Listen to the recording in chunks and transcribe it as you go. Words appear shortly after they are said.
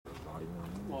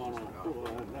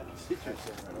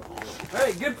All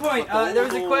right, good point. There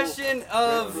was a question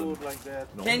of,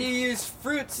 can you use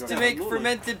fruits to make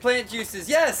fermented plant juices?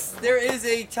 Yes, there is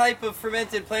a type of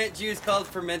fermented plant juice called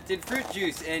fermented fruit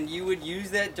juice, and you would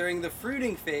use that during the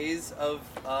fruiting phase of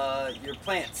your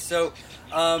plants. So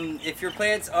if your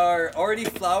plants are already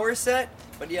flower set,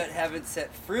 but yet haven't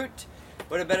set fruit,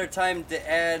 what a better time to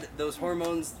add those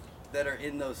hormones that are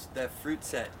in that fruit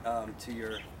set to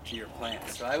your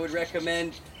plants. So I would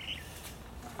recommend,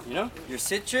 your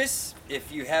citrus.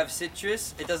 If you have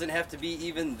citrus, it doesn't have to be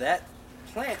even that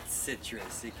plant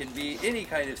citrus. It can be any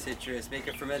kind of citrus. Make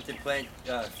a fermented plant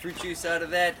fruit juice out of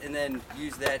that, and then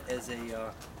use that as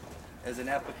an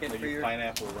applicant for your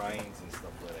pineapple rinds and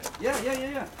stuff like that.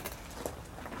 Yeah.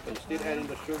 And still adding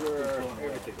the sugar,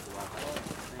 everything.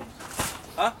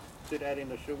 Huh? Still adding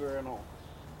the sugar and all.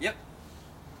 Yep.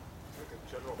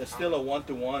 It's still a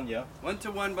 1-to-1, yeah.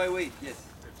 1-to-1 by weight. Yes.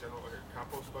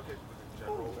 Compost bucket.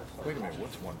 Wait a minute,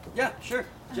 what's 1-to-1? Yeah, sure.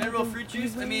 General fruit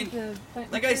juice. I mean,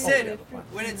 like I said,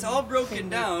 when it's all broken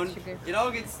down, it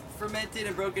all gets fermented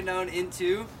and broken down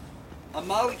into a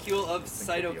molecule of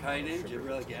cytokinin,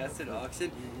 gibberellic acid,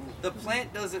 auxin. The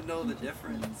plant doesn't know the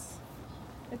difference.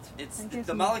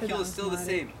 The molecule is still the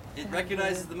same. It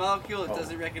recognizes the molecule. It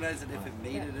doesn't recognize it if it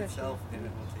made it itself, and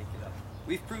it will take it up.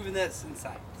 We've proven that in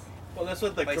science. Well, that's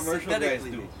what the commercial guys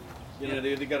do.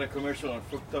 They got a commercial on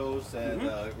fructose and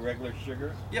regular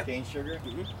sugar, cane sugar.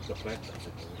 The plant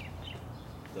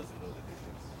doesn't know the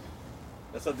difference.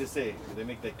 That's what they say. They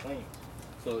make that claim.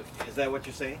 So is that what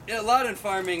you're saying? Yeah, a lot in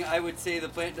farming, I would say the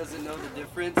plant doesn't know the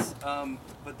difference,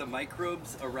 but the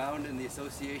microbes around and the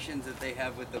associations that they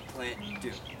have with the plant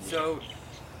do. So,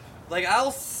 like,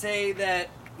 I'll say that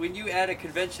when you add a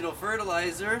conventional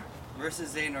fertilizer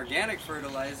versus an organic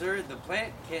fertilizer, the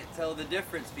plant can't tell the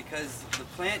difference because the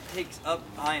plant takes up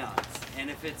ions. And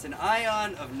if it's an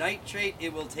ion of nitrate,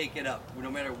 it will take it up. No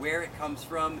matter where it comes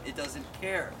from, it doesn't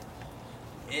care.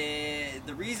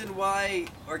 The reason why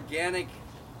organic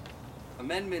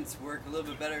amendments work a little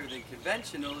bit better than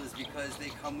conventional is because they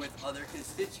come with other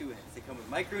constituents. They come with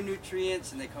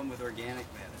micronutrients and they come with organic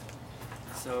matter.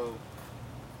 So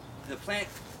the plant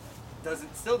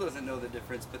still doesn't know the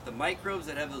difference, but the microbes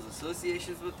that have those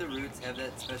associations with the roots have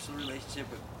that special relationship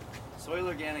with soil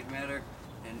organic matter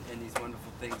and these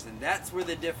wonderful things. And that's where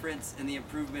the difference and the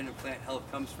improvement in plant health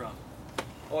comes from.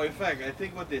 Oh, in fact, I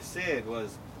think what they said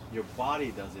was your body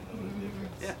doesn't know the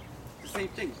difference. Yeah, the same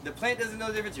thing. The plant doesn't know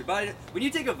the difference. Your body, when you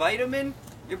take a vitamin,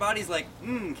 your body's like,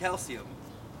 calcium.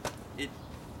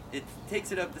 It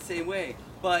takes it up the same way,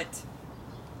 but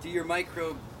do your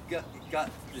microbe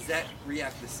does that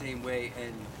react the same way,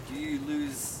 and do you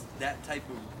lose that type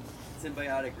of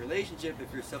symbiotic relationship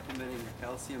if you're supplementing your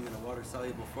calcium in a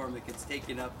water-soluble form that gets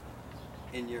taken up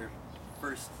in your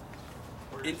first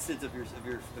instance of your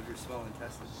small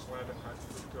intestine?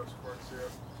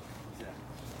 Yeah.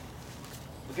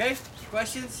 Okay,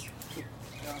 questions?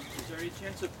 Is there any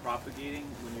chance of propagating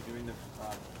when you're doing the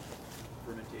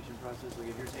fermentation process? Like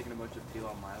if you're taking a bunch of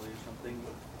Pilar Miley or something,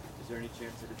 is there any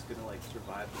chance that it's gonna like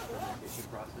survive the fermentation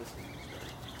process?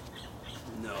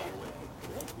 No way.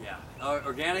 Yeah,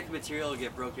 organic material will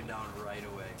get broken down right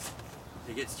away.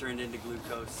 It gets turned into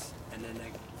glucose, and then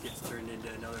that gets turned into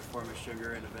another form of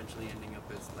sugar, and eventually ending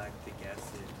up as lactic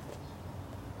acid.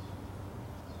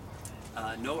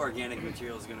 No organic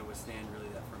material is going to withstand really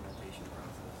that fermentation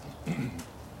process.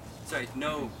 Sorry,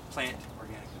 no plant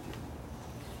organic material.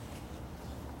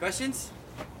 Questions?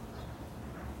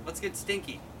 Let's get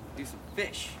stinky. Do some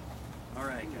fish. All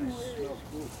right, guys.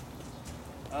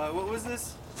 What was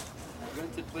this?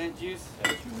 Fermented plant juice?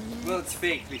 Well, it's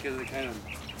fake because it kind of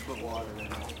put water in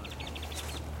it.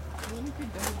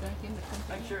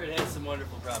 I'm sure it has some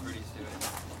wonderful properties to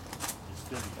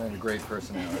it. And a great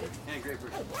personality. And a great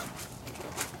personality.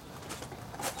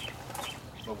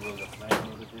 But will the plant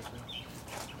know the difference?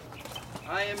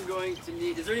 I am going to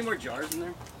need... Is there any more jars in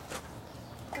there?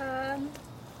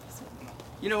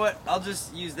 You know what? I'll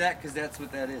just use that because that's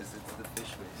what that is. It's the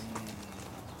fish base.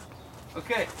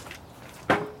 Okay.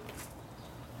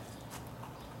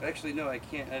 Actually, no, I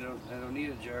can't. I don't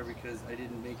need a jar because I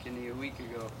didn't make any a week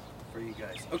ago for you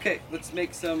guys. Okay, let's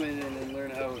make some and learn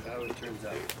how it turns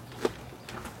out.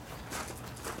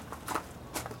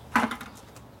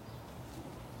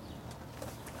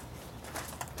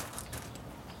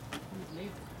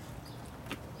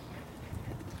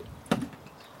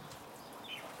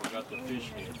 Forgot the fish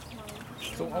head.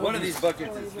 So One of these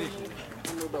buckets is fish in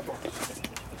there.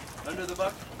 Under the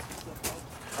bucket?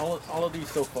 all of these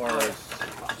so far is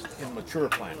in mature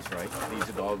plants, right? These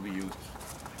would all be used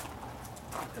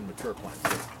in mature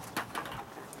plants.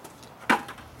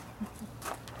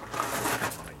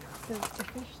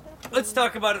 Let's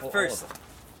talk about it first.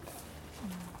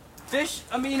 Fish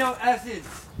amino acids.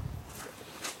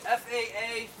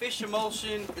 FAA, fish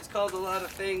emulsion. It's called a lot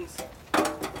of things.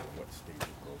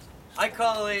 I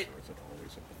call it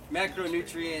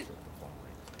macronutrient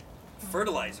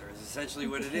fertilizer is essentially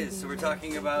what it is. So we're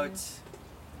talking about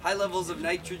high levels of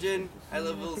nitrogen, high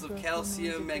levels of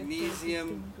calcium,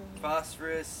 magnesium,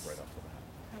 phosphorus,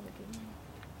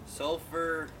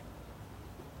 sulfur.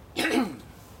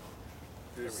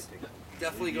 There's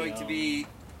definitely going to be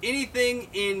anything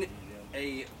in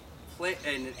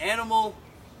an animal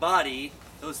body,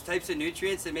 those types of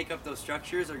nutrients that make up those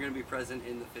structures are going to be present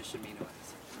in the fish amino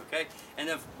acids. Okay? And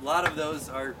a lot of those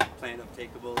are plant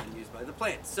uptakeable and used by the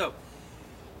plants. So,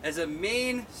 as a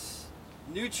main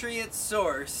nutrient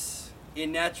source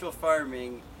in natural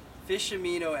farming, fish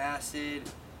amino acid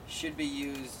should be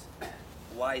used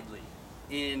widely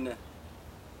in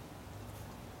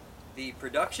the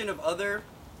production of other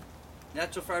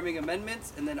natural farming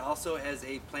amendments, and then also as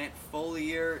a plant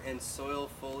foliar and soil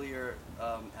foliar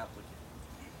applicant.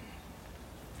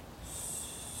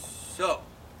 So,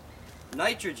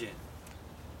 nitrogen.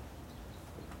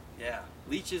 Yeah,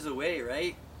 leaches away,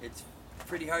 right? It's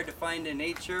pretty hard to find in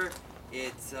nature.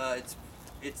 It's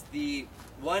the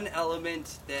one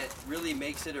element that really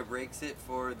makes it or breaks it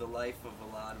for the life of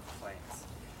a lot of plants.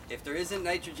 If there isn't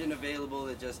nitrogen available,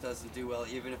 it just doesn't do well,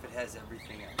 even if it has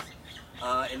everything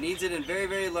else. It needs it in very,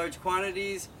 very large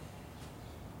quantities.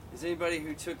 Is anybody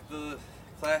who took the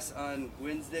class on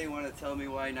Wednesday want to tell me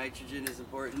why nitrogen is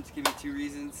important? Give me 2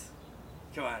 reasons.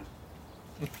 Come on.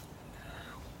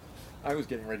 I was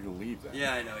getting ready to leave that.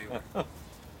 Yeah, I know you were.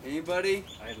 Anybody?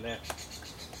 I left.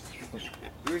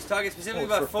 We were talking specifically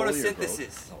about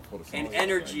photosynthesis and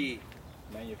energy.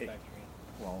 Manufacturing.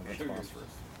 Well, that's phosphorus.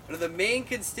 One of the main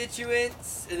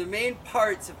constituents and the main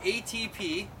parts of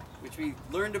ATP, which we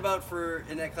learned about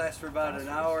in that class for about an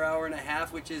hour, hour and a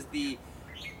half, which is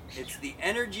it's the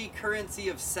energy currency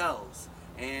of cells,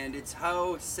 and it's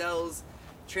how cells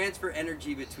transfer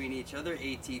energy between each other.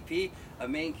 ATP. A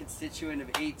main constituent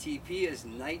of ATP is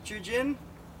nitrogen,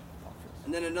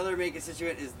 and then another main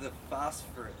constituent is the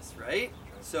phosphorus, right?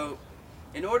 So,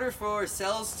 in order for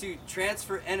cells to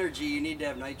transfer energy, you need to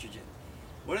have nitrogen.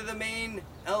 One of the main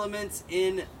elements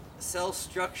in cell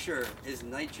structure is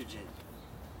nitrogen.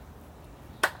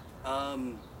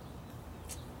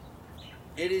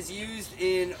 It is used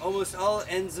in almost all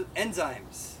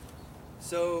enzymes.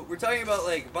 So we're talking about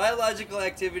like biological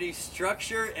activity,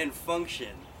 structure, and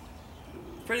function.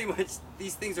 Pretty much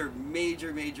these things are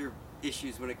major, major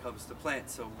issues when it comes to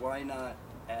plants. So why not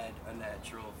add a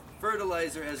natural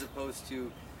fertilizer as opposed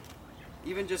to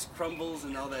even just crumbles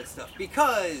and all that stuff?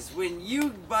 Because when you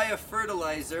buy a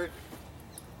fertilizer,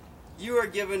 you are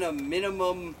given a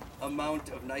minimum amount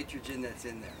of nitrogen that's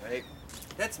in there, right?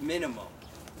 That's minimum.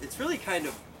 It's really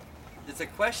it's a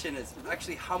question is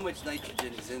actually how much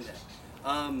nitrogen is in there.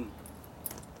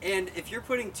 And if you're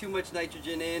putting too much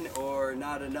nitrogen in or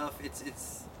not enough,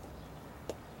 it's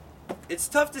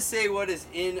tough to say what is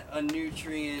in a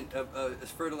nutrient, a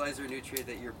fertilizer nutrient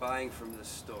that you're buying from the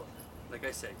store. Like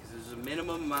I said, because there's a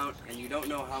minimum amount, and you don't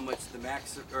know how much the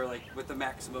what the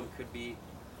maximum could be.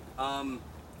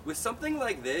 With something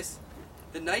like this,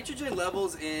 the nitrogen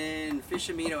levels in fish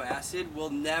amino acid will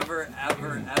never,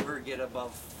 ever, ever get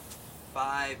above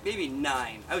 5, maybe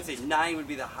 9. I would say 9 would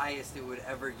be the highest it would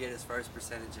ever get as far as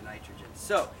percentage of nitrogen.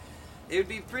 So, it would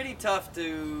be pretty tough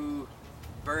to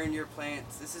burn your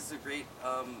plants. This is a great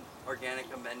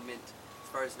organic amendment as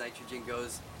far as nitrogen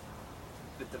goes.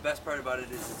 But the best part about it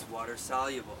is it's water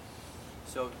soluble.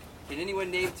 So, can anyone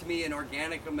name to me an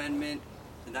organic amendment,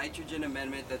 the nitrogen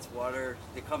amendment that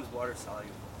comes water soluble?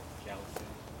 Calcium.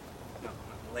 No.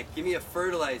 Like, give me a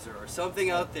fertilizer or something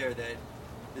out there that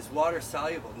is water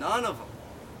soluble. None of them.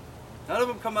 None of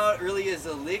them come out really as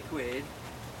a liquid,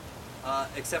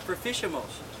 except for fish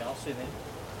emulsion. Calcinate.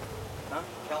 Huh?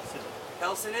 Calcinate.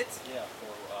 Calcinate? Yeah,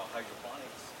 for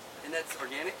hydroponics. And that's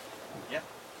organic? Yeah.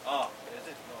 Oh, is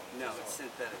it? No, it's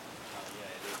synthetic. Yeah,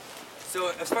 it is.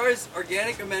 So as far as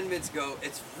organic amendments go,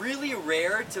 it's really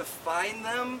rare to find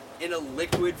them in a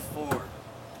liquid form.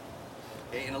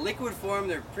 Okay, in a liquid form,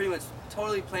 they're pretty much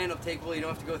totally plant uptakeable. You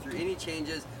don't have to go through any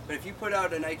changes. But if you put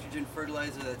out a nitrogen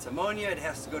fertilizer that's ammonia, it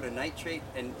has to go to nitrate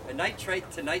and a nitrite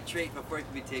to nitrate before it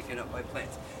can be taken up by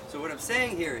plants. So what I'm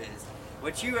saying here is,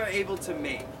 what you are able to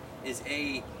make is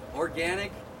a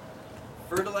organic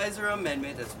fertilizer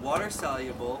amendment that's water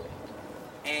soluble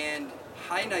and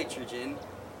high nitrogen,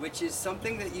 which is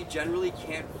something that you generally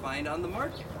can't find on the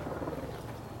market.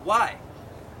 Why?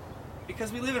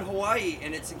 Because we live in Hawaii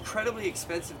and it's incredibly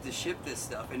expensive to ship this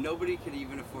stuff and nobody can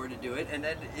even afford to do it. And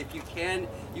then if you can,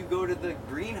 you go to the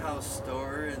greenhouse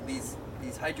store, these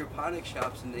hydroponic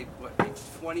shops, and they pay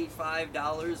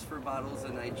 $25 for bottles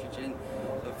of nitrogen,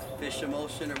 of fish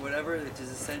emulsion or whatever, which is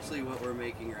essentially what we're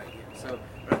making right here. So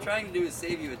what I'm trying to do is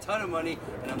save you a ton of money,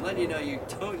 and I'm letting you know you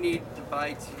don't need to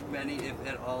buy too many, if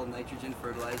at all, nitrogen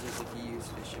fertilizers if you use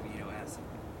fish amino acid.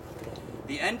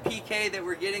 The NPK that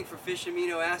we're getting for fish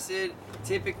amino acid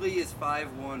typically is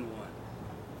 511.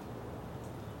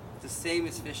 It's the same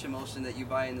as fish emulsion that you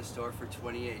buy in the store for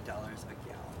 $28 a gallon.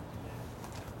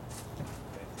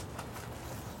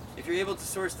 If you're able to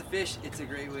source the fish, it's a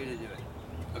great way to do it.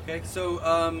 Okay, so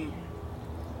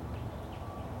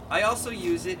I also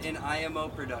use it in IMO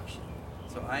production.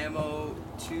 So IMO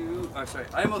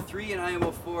 3 and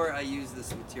IMO 4, I use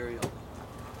this material.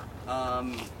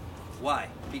 Why?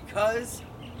 Because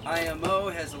IMO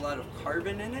has a lot of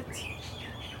carbon in it,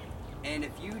 and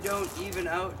if you don't even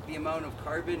out the amount of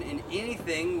carbon in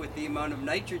anything with the amount of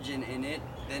nitrogen in it,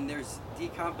 then there's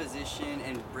decomposition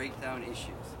and breakdown issues.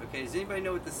 Okay, does anybody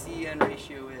know what the CN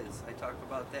ratio is? I talk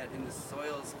about that in the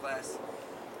soils class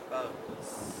about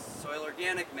soil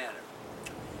organic matter.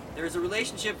 There's a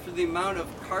relationship for the amount of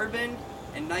carbon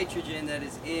and nitrogen that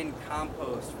is in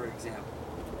compost, for example.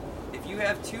 If you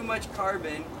have too much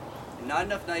carbon and not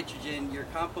enough nitrogen, your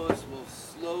compost will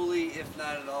slowly, if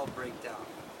not at all, break down.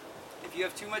 If you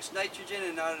have too much nitrogen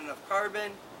and not enough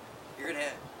carbon, you're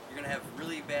gonna have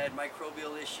really bad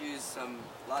microbial issues,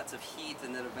 lots of heat,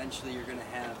 and then eventually you're gonna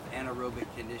have anaerobic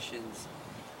conditions,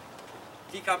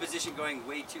 decomposition going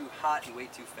way too hot and way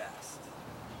too fast.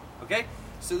 Okay,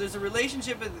 so there's a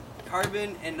relationship with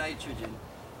carbon and nitrogen.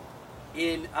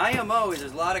 In IMO,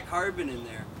 there's a lot of carbon in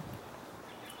there.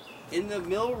 In the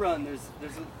mill run, there's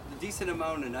a decent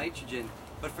amount of nitrogen,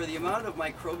 but for the amount of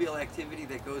microbial activity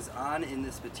that goes on in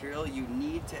this material, you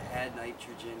need to add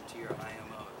nitrogen to your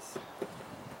IMOs.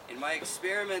 In my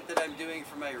experiment that I'm doing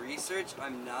for my research,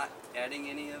 I'm not adding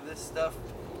any of this stuff,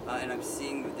 and I'm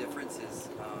seeing the differences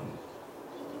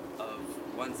of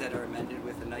ones that are amended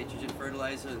with a nitrogen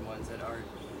fertilizer and ones that aren't.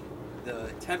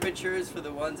 The temperatures for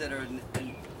the ones that are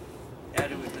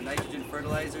added with the nitrogen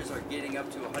fertilizers are getting up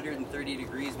to 130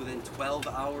 degrees within 12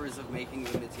 hours of making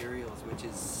the materials, which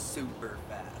is super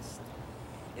fast.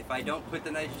 If I don't put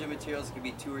the nitrogen materials, it could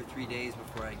be 2 or 3 days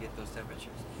before I get those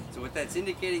temperatures. So what that's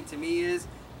indicating to me is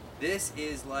this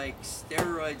is like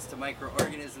steroids to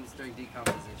microorganisms during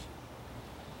decomposition.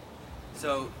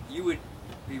 So you would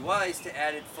be wise to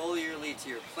add it foliarly to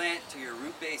your plant, to your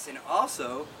root base, and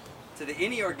also to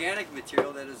any organic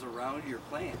material that is around your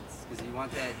plants, because you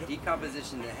want that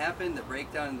decomposition to happen, the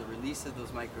breakdown and the release of those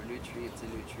micronutrients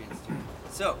and nutrients to your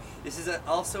plants. So this is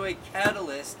also a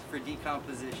catalyst for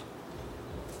decomposition.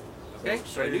 Okay,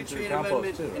 so a nutrient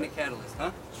amendment too, right? And a catalyst,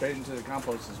 huh? Straight into the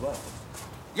compost as well.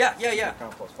 Yeah.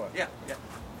 Compost pile. Yeah.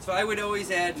 So I would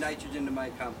always add nitrogen to my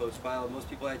compost pile. Most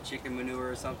people add chicken manure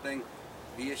or something.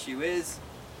 The issue is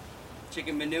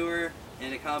chicken manure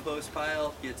in a compost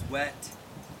pile gets wet,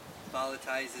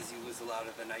 volatilizes, you lose a lot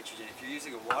of the nitrogen. If you're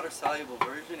using a water-soluble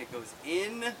version, it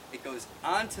goes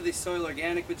onto the soil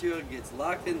organic material, it gets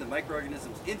locked in, the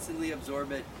microorganisms instantly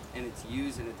absorb it, and it's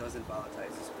used and it doesn't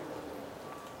volatilize as quickly.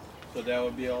 So that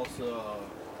would be also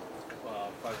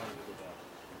 500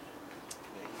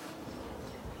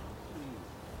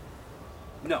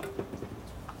 No,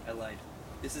 I lied.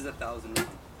 This is 1,000.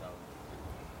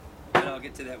 And I'll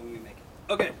get to that when we make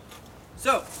it. Okay,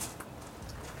 so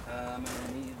I'm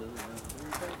gonna need the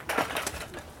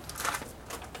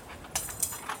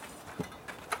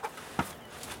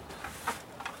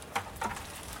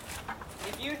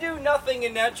If you do nothing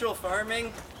in natural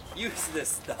farming, use this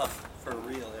stuff for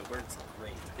real. It works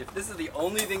great. If this is the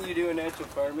only thing you do in natural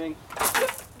farming,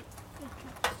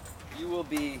 you will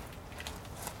be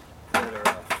better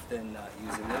off than not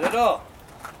using it at all.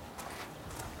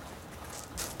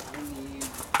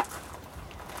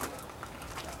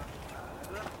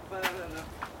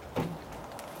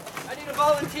 I need a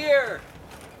volunteer!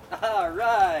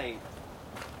 Alright!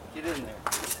 Get in there.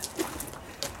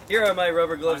 Here are my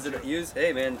rubber gloves that I use.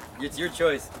 Hey man, it's your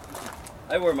choice.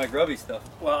 I wore my grubby stuff.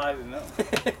 Well, I didn't know.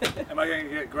 Am I going to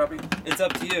get grubby? It's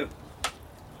up to you.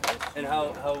 And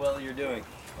how well you're doing.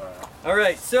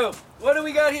 Alright, so what do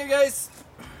we got here, guys?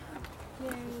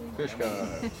 Fish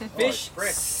guy. Fish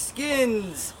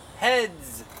skins,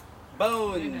 heads,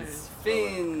 bones,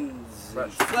 fins,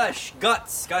 flesh,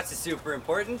 guts. Guts is super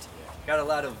important. Got a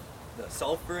lot of the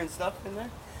sulfur and stuff in there.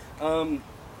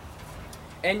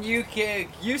 And you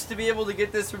used to be able to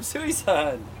get this from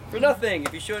Suisan for nothing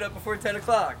if you showed up before 10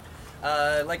 o'clock.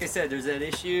 Like I said, there's that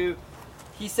issue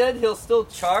he said he'll still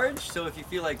charge, so if you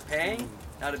feel like paying,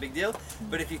 not a big deal.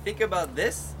 But if you think about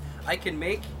this, I can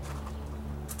make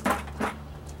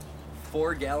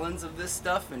 4 gallons of this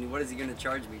stuff, and what is he gonna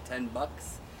charge me, 10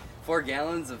 bucks? 4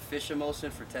 gallons of fish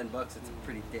emulsion for 10 bucks, it's a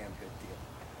pretty damn good deal.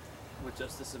 With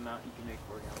just this amount, you can make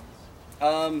 4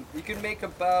 gallons. You can make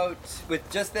about, with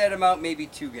just that amount, maybe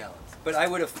 2 gallons. But I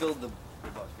would have filled the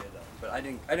bucket up. But I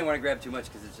didn't want to grab too much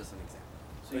because it's just an example.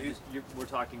 So we're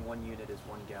talking 1 unit is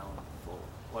 1 gallon full.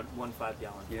 One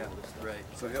 5-gallon full Yeah, of this stuff. right.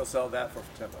 So he'll sell that for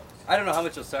 $10. I don't know how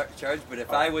much he'll charge, but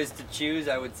if I was to choose,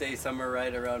 I would say somewhere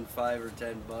right around 5 or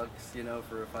 10 bucks, you know,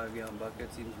 for a 5-gallon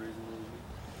bucket. Seems reasonable to me.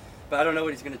 But I don't know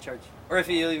what he's going to charge. Or if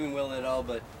he even will at all,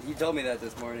 but he told me that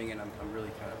this morning, and I'm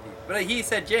really kind of peeved. But he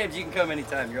said, James, you can come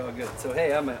anytime. You're all good. So,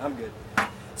 hey, I'm good.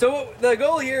 So the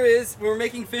goal here is, when we're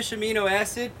making fish amino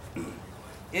acid,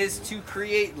 is to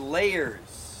create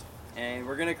layers. And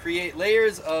we're going to create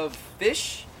layers of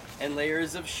fish and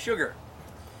layers of sugar.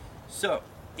 So,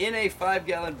 in a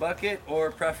 5-gallon bucket,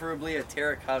 or preferably a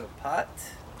terracotta pot,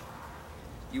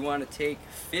 you want to take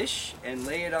fish and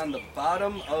lay it on the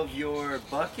bottom of your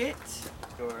bucket.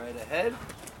 Go right ahead.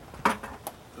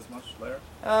 This much layer?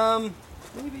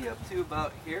 Maybe up to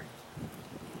about here.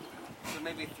 So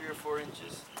maybe 3 or 4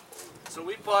 inches. So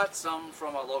we bought some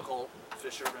from a local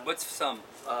fisherman. What's some?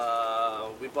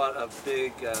 We bought a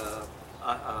big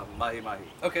mahi-mahi.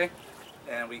 Okay.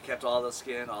 And we kept all the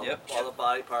skin, all Yep. the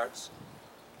body parts.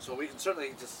 So we can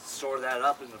certainly just store that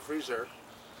up in the freezer,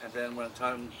 and then when the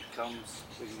time comes,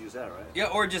 we can use that, right? Yeah,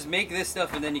 or just make this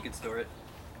stuff and then you can store it.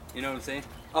 You know what I'm saying?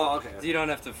 Oh, okay. So you don't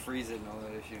have to freeze it and all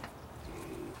that issue.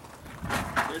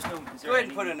 There's no. Is there Go ahead any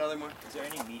and put meat- another more. Is there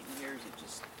any meat in here? Or is it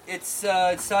just?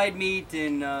 It's side meat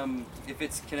and if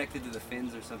it's connected to the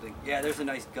fins or something. Yeah, there's a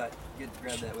nice gut.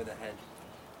 Grab that with a head.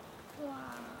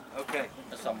 Okay.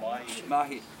 That's a mahi.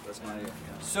 Mahi. That's my.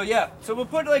 So yeah, so we'll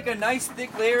put like a nice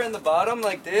thick layer in the bottom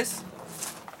like this.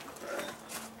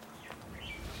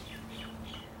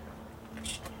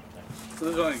 So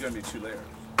there's only going to be 2 layers.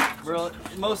 Well,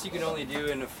 most you can only do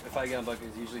in a 5-gallon bucket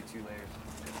is usually 2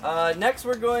 layers. Next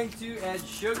we're going to add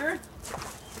sugar.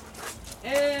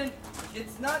 And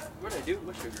it's not, what did I do?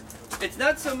 What sugar? It's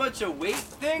not so much a weight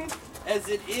thing as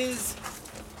it is,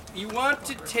 you want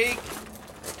to take,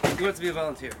 he wants to be a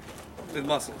volunteer with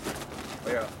muscle. Oh,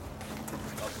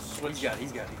 yeah.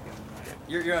 He's got it.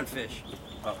 You're on fish.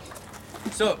 Oh.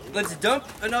 So let's dump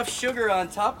enough sugar on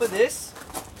top of this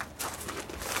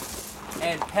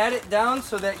and pat it down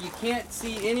so that you can't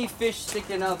see any fish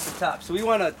sticking out the top. So we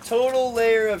want a total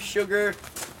layer of sugar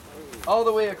all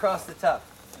the way across the top.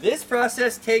 This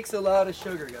process takes a lot of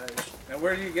sugar, guys. And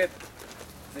where do you get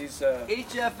these?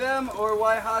 HFM or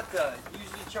Waihata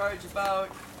usually charge about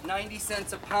 90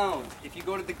 cents a pound. If you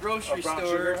go to the grocery brown store,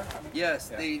 sugar? yes,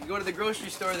 Yeah. they go to the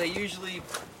grocery store, they usually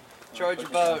charge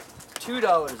about $2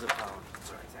 a pound.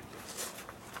 Sorry, thank you.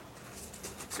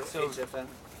 So, So- HFN.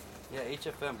 Yeah,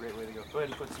 HFM, great way to go. Go ahead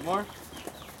and put some more.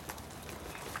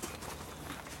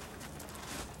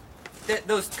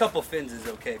 Those couple fins is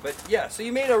okay, but yeah, so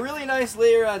you made a really nice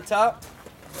layer on top.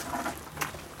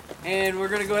 And we're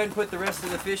gonna go ahead and put the rest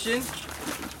of the fish in.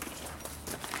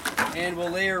 And we'll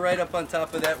layer right up on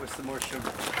top of that with some more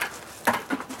sugar.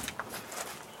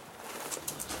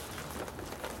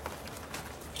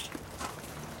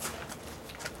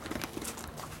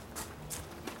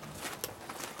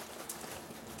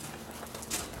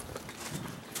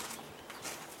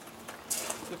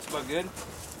 Looks about good.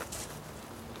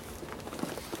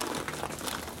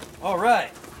 All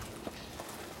right.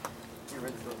 Here,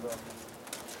 rinse those off.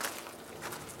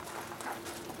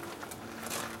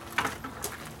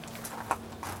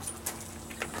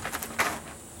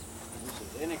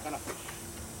 Any kind of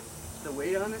fish. The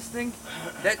weight on this thing,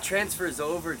 that transfers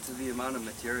over to the amount of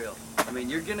material. I mean,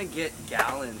 you're gonna get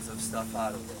gallons of stuff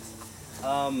out of this.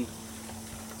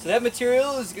 So that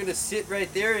material is gonna sit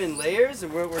right there in layers,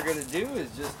 and what we're gonna do is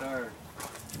just our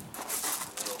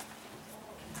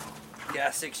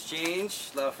gas exchange,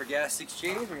 allow for gas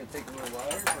exchange. We're gonna take a little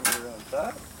wire, put it on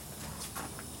top.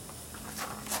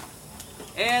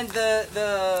 And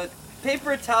the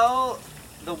paper towel,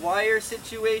 the wire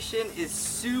situation is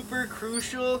super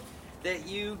crucial that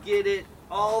you get it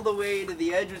all the way to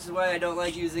the edge, which is why I don't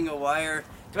like using a wire.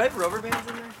 Do I have rubber bands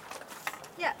in there?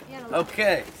 Yeah, yeah.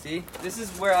 Okay, see? This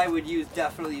is where I would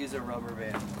definitely use a rubber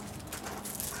band.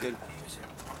 Good.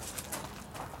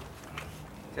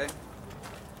 Okay.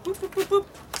 Boop, boop, boop, boop.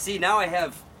 See, now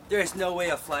there's no way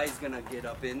a fly's gonna get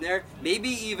up in there. Maybe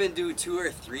even do 2 or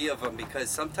 3 of them,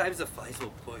 because sometimes the flies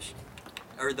will push,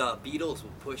 or the beetles will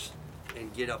push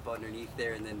and get up underneath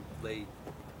there and then lay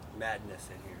madness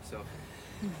in here. So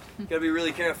Gotta be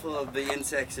really careful of the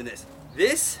insects in this.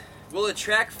 This will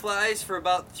attract flies for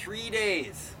about 3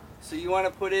 days. So you want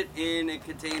to put it in a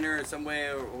container or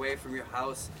somewhere away from your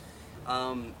house.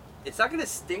 It's not gonna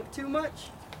stink too much,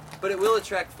 but it will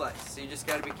attract flies. So you just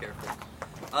gotta be careful.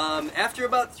 After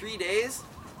about 3 days,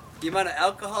 the amount of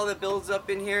alcohol that builds up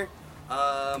in here,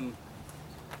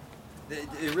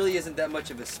 it really isn't that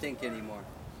much of a stink anymore.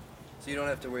 So you don't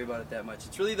have to worry about it that much.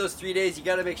 It's really those 3 days. You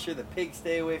got to make sure the pigs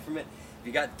stay away from it. If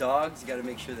you got dogs, you got to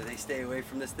make sure that they stay away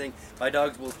from this thing. My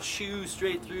dogs will chew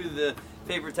straight through the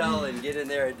paper towel and get in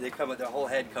there. They come with their whole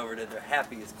head covered and they're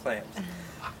happy as clams.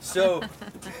 So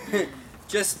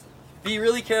just be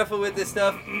really careful with this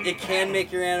stuff. It can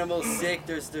make your animals sick.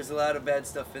 There's a lot of bad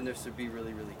stuff in there, so be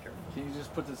really, really careful. Can you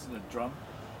just put this in a drum?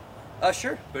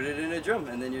 Sure. Put it in a drum,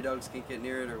 and then your dogs can't get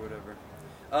near it or whatever.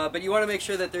 But you want to make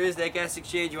sure that there is that gas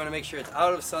exchange. You want to make sure it's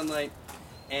out of sunlight.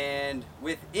 And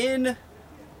within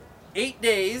 8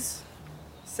 days,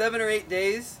 7 or 8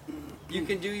 days, you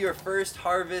can do your first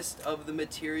harvest of the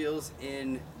materials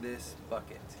in this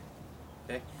bucket.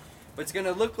 Okay? What's going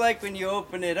to look like when you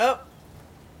open it up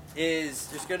is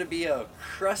there's going to be a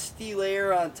crusty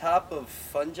layer on top of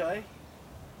fungi.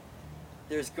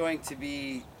 There's going to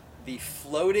be the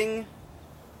floating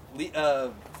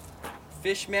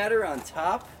fish matter on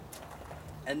top,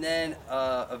 and then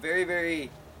a very, very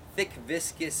thick,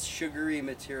 viscous, sugary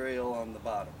material on the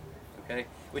bottom. Okay?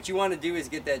 What you want to do is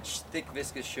get that thick,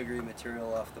 viscous, sugary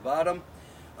material off the bottom.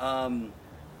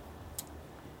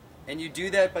 And you do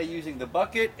that by using the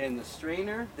bucket and the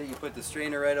strainer. Then you put the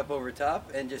strainer right up over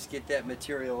top and just get that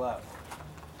material out.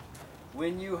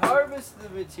 When you harvest the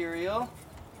material,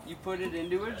 you put it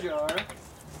into a jar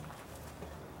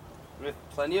with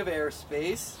plenty of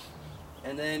airspace,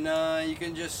 and then you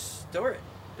can just store it.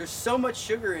 There's so much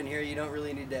sugar in here, you don't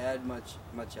really need to add much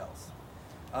else.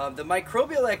 The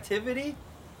microbial activity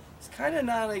is kind of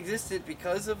non-existent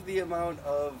because of the amount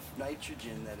of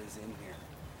nitrogen that is in here.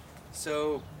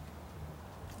 So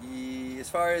as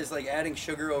far as like adding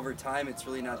sugar over time, it's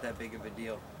really not that big of a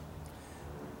deal.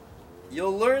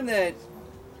 You'll learn that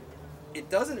it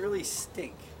doesn't really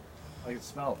stink. Like it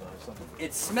smells or something.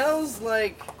 It smells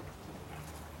like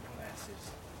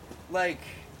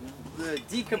the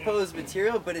decomposed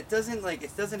material, but it doesn't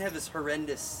have this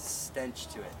horrendous stench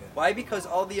to it. Why? Because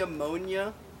all the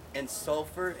ammonia and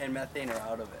sulfur and methane are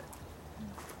out of it.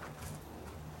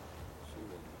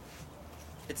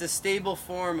 It's a stable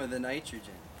form of the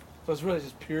nitrogen. So it's really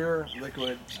just pure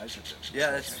liquid nitrogen.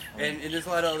 Yeah, and there's a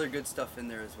lot of other good stuff in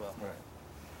there as well. Right.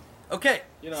 Okay,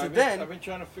 You know, so I've been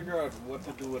trying to figure out what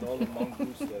to do with all the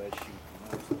mongoose that I shoot.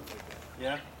 You know, stuff like that.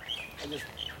 Yeah, I just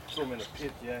throw them in a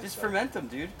pit, yeah. just so ferment them,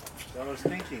 dude. that's what I was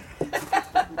thinking.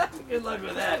 Good luck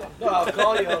with that. No, I'll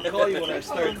call you when I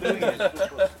start doing it.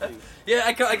 Yeah,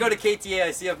 I go to KTA.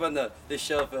 I see up on the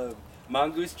shelf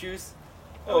mongoose juice.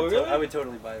 Oh, really? I would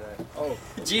totally buy that. Oh,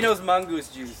 Gino's mongoose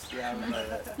juice. Yeah, I would buy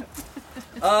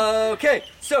that. Okay,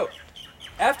 so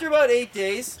after about 8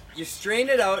 days, you strain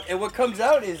it out, and what comes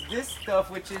out is this stuff,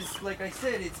 which is, like I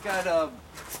said, it's got a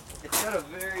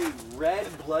very red,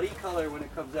 bloody color when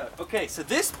it comes out. Okay, so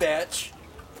this batch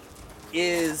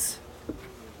is,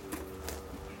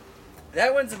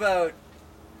 that one's about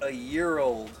a year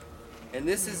old, and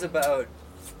this is about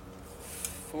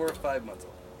 4 or 5 months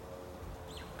old.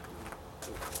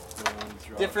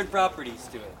 Different properties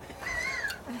to it.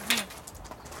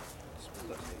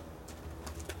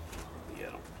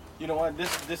 you know what?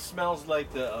 This smells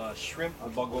like the shrimp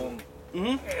bagong.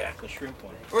 The shrimp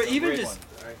one. Or The even gray just,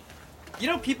 one. you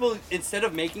know, people, instead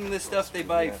of making this stuff, they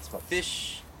buy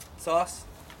fish sauce,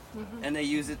 and they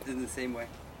use it in the same way.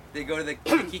 They go to the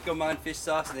Kikkoman fish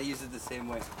sauce, and they use it the same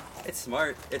way. It's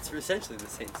smart. It's essentially the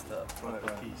same stuff.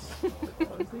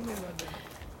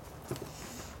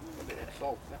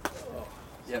 Salt.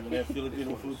 Yeah. We have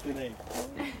Filipino food today.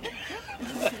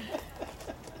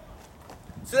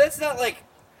 So that's not like,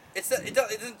 it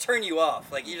doesn't turn you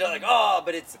off. Like, you're not like, oh,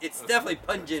 but it's definitely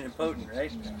pungent and potent,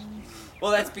 right?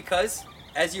 Well, that's because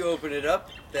as you open it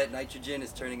up, that nitrogen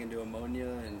is turning into ammonia,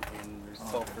 and there's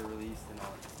sulfur released and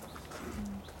all that stuff.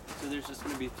 So there's just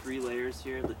going to be 3 layers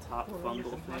here. The top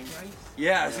fungal thing.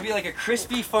 Yeah, it's gonna be like a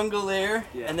crispy fungal layer,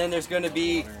 Yeah. and then there's gonna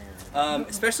be,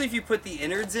 especially if you put the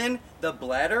innards in, the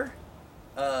bladder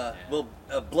will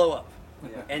blow up,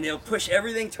 and it'll push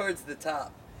everything towards the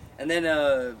top. And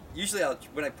then usually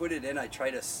when I put it in, I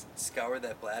try to scour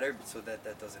that bladder so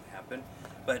that doesn't happen.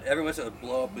 But every once in a while it'll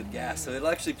blow up with gas, so it'll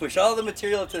actually push all the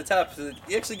material up to the top. So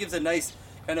it actually gives a nice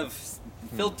kind of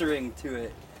filtering to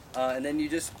it. And then you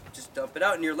just dump it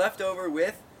out, and you're left over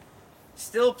with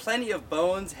still plenty of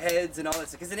bones, heads, and all that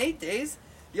stuff. Because in 8 days,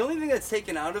 The only thing that's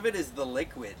taken out of it is the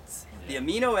liquids, the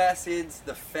amino acids,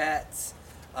 the fats,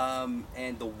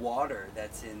 and the water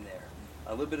that's in there.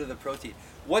 A little bit of the protein.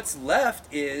 What's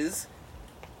left is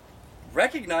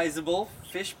recognizable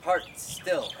fish parts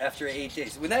still after 8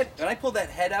 days. When I pull that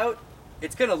head out,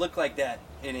 it's gonna look like that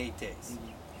in 8 days.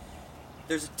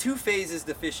 There's 2 phases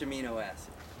to fish amino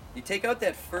acid. You take out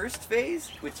that first phase,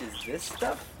 which is this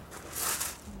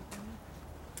stuff,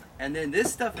 and then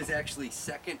this stuff is actually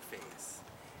second phase.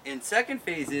 And second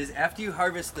phase is after you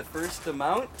harvest the first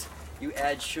amount, you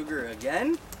add sugar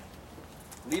again,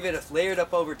 leave it layered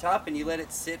up over top, and you let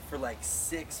it sit for like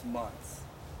 6 months.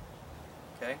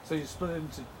 Okay? So you split it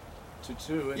into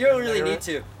two. And You don't then really layer need it?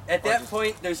 to. At Or that just-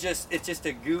 point, it's just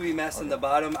a gooey mess in the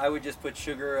bottom. I would just put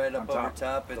sugar right up On over top.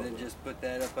 top, and then just put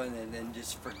that up on, and then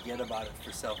just forget about it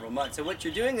for several months. So what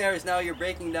you're doing there is now you're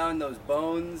breaking down those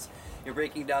bones, you're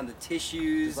breaking down the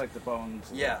tissues, Just like the bones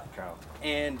of Yeah. the cow.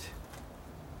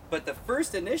 but the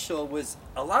first initial was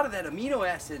a lot of that amino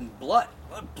acid in blood.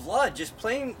 Blood, just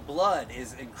plain blood,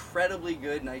 is incredibly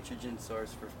good nitrogen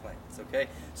source for plants, okay?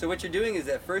 So what you're doing is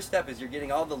that first step is you're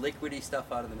getting all the liquidy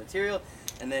stuff out of the material,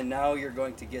 and then now you're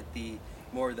going to get the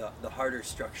harder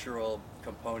structural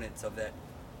components of that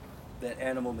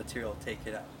animal material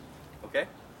taken out, okay?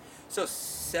 So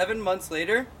 7 months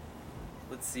later,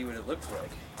 let's see what it looks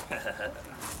like.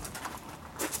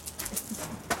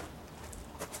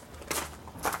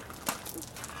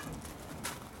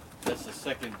 That's the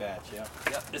second batch, yeah.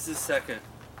 Yep, this is second.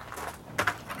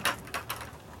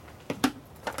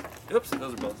 Oops,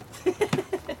 those are both.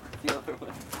 The other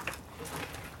one.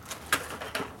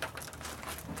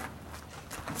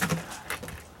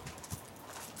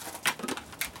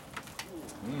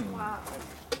 Wow.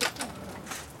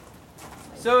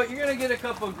 So you're gonna get a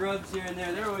couple grubs here and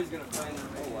there. They're always gonna find their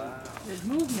way. Oh wow. There's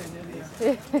movement in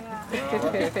here.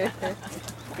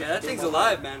 Yeah, that thing's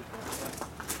alive, man.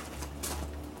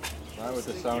 Not with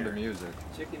the sound of music.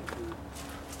 Chicken food.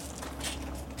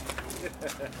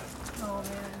 Oh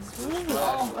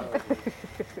man.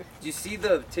 Do you see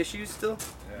the tissues still?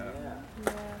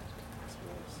 Yeah.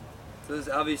 So this is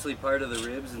obviously part of the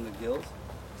ribs and the gills.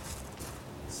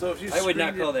 So if you I would not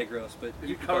screened call that gross, but if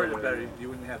you can covered call it better, you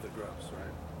wouldn't have the grubs,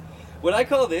 right? What I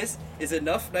call this is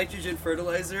enough nitrogen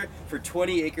fertilizer for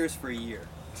 20 acres for a year.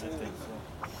 I think so.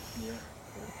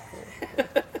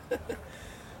 Yeah.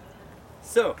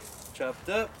 So, chopped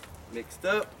up, mixed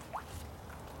up.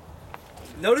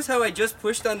 Notice how I just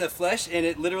pushed on the flesh and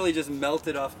it literally just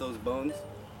melted off those bones?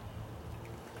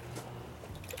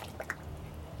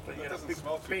 But you get a big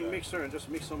paint mixer and just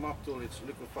mix them up till it's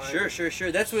liquefied.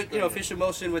 Sure. That's what, Fish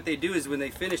Emulsion, what they do is when they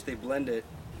finish, they blend it.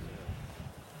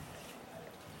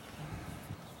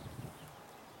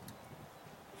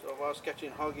 So if I was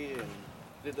catching huggy and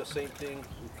did the same thing, it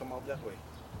would come out that way.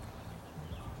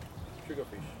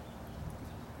 Triggerfish.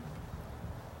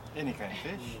 Any kind of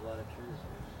fish.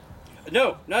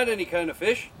 No, not any kind of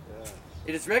fish. Yeah.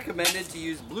 It is recommended to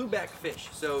use blueback fish,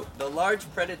 so the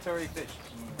large predatory fish.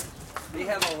 They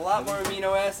have a lot more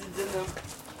amino acids in them.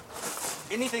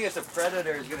 Anything that's a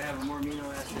predator is going to have more amino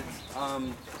acids.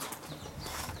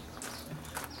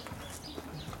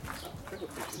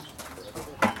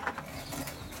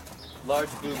 Large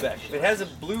blueback. If it has a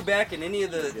blueback in any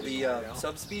of the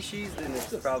subspecies, then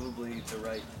it's probably the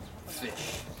right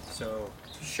fish. So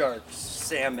sharks,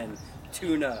 salmon,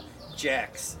 tuna,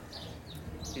 jacks.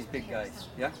 These big guys.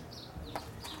 Yeah?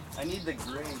 I need the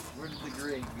grade. Where did the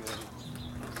grade go?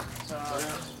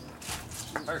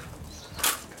 Art.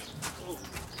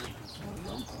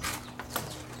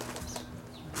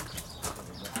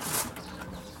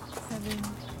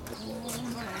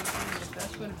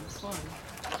 That's gonna be fun.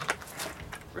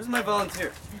 Where's my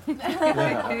volunteer? You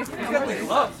got the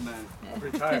gloves, man. I'm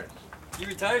retired. You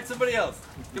retired? Somebody else.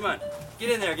 Come on. Get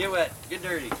in there. Get wet. Get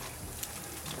dirty.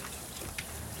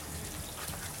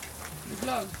 The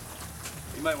gloves.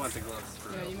 You might want the gloves.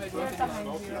 For Yeah, you might want the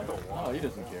gloves. Oh, he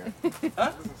doesn't care.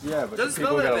 Huh? Yeah, but Doesn't the people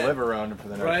smell that gotta bad. live around him for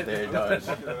the next Right. day. It does.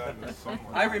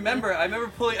 I remember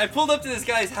I pulled up to this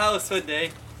guy's house one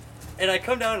day, and I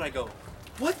come down and I go,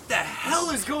 "What the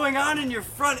hell is going on in your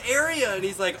front area?" And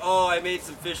he's like, "Oh, I made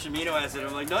some fish amino acid."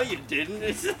 I'm like, "No, you didn't.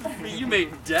 You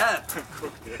made death.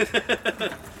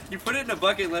 You put it in a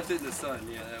bucket and left it in the sun.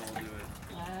 Yeah, that will do it."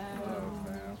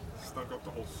 Stunk up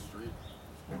the whole street.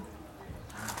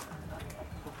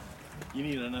 You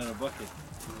need another bucket.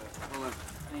 Hold on.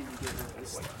 I need to get rid of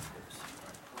this.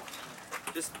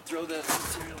 Just throw that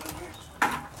material in here.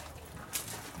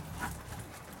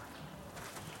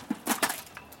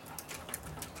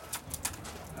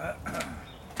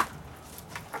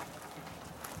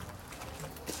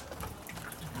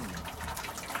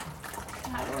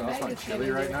 How a chili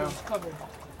thing right in there now? that's covered.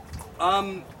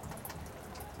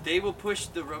 They will push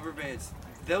the rubber bands.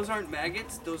 Those aren't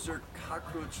maggots, those are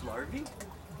cockroach larvae.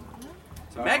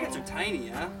 So maggots are tiny,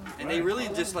 huh? And they really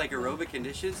just like aerobic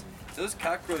conditions. Those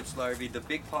cockroach larvae, the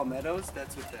big palmettos,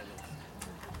 that's what that is.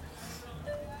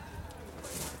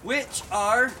 Which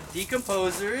are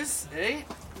decomposers, eh?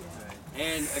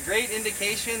 And a great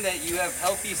indication that you have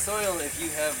healthy soil if you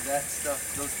have that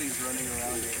stuff, those things running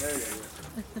around your area.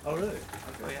 Oh, really?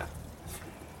 Oh yeah.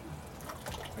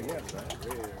 I guess,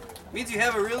 right? Means you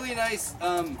have a really nice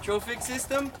trophic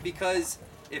system, because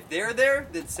if they're there,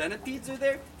 then centipedes are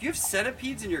there. If you have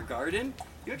centipedes in your garden,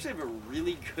 you actually have a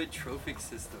really good trophic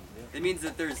system. It means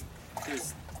that there's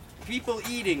people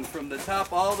eating from the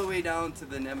top all the way down to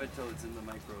the nematodes and the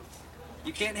microbes.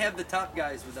 You can't have the top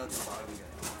guys without the bottom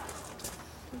guys.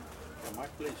 My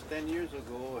place 10 years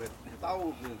ago had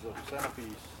thousands of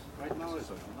centipedes. Right now it's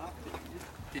nothing.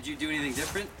 Did you do anything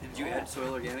different? Did you add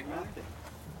soil organic matter? Nothing.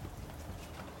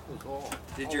 It was all.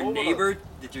 Did all your over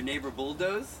neighbor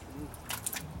bulldoze?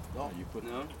 No. You put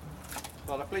No.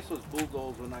 Well, the place was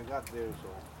bulldozed when I got there, so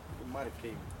it might have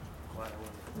came while I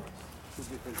went across 2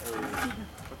 different areas.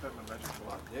 Put that in the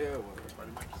vegetable. There was.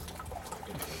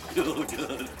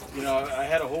 You know, I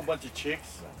had a whole bunch of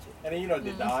chicks, and you know,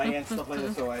 they die and stuff like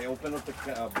that. So I opened up the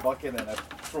bucket and I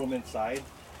threw them inside.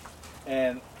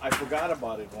 And I forgot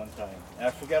about it one time. And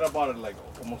I forgot about it like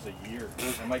almost a year.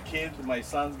 And my kids, my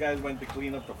son's guys went to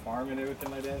clean up the farm and everything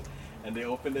like that. And they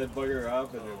opened that bugger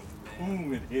up and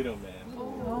boom, it hit them, man.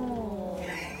 Oh.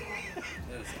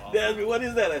 They asked me, what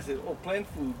is that? I said, oh, plant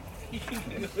food.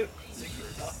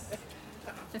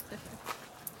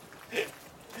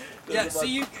 Yeah, so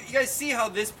you guys see how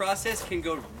this process can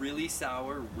go really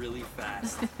sour really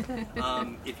fast.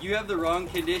 If you have the wrong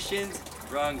conditions,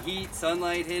 wrong heat,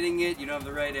 sunlight hitting it, you don't have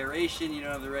the right aeration, you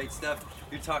don't have the right stuff,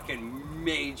 you're talking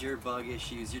major bug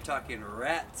issues. You're talking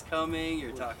rats coming,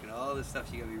 you're talking all this stuff.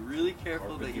 You gotta be really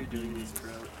careful that you're doing this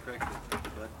correctly.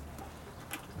 But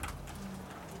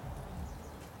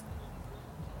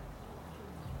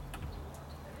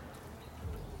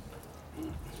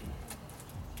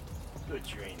Good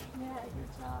training. Yeah,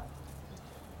 good job.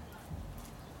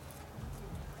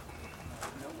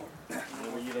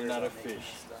 Never eat another fish.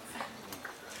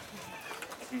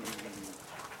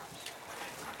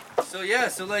 so yeah,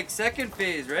 so like second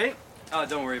phase, right? Oh,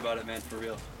 don't worry about it, man, for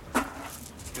real.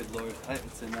 Good Lord,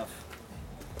 it's enough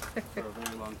for a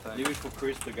very long time. Leave it for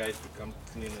Chris, the guys, to come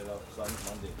clean it up on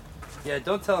Monday. Yeah,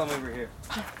 don't tell him we were here.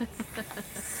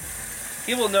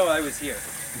 He will know I was here.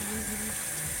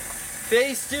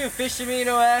 Phase 2, fish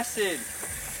amino acid.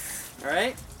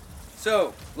 Alright?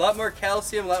 So, a lot more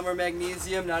calcium, a lot more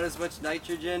magnesium, not as much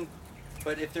nitrogen.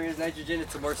 But if there is nitrogen,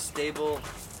 it's a more stable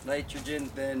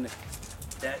nitrogen than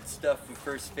that stuff in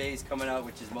first phase coming out,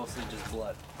 which is mostly just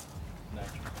blood.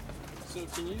 Nitrogen. So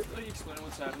can you like explain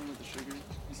what's happening with the sugar?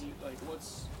 Is it like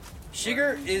what's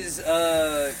Sugar is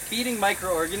feeding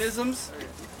microorganisms,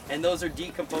 and those are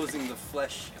decomposing the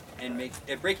flesh and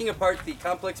breaking apart the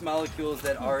complex molecules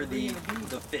that are the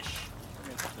fish.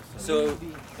 So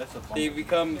they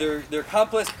become they're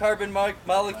complex carbon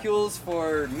molecules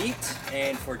for meat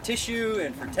and for tissue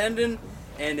and for tendon,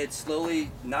 and it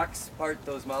slowly knocks apart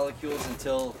those molecules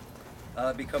until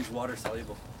it becomes water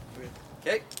soluble.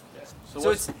 Okay. So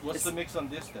what's the mix on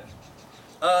this then?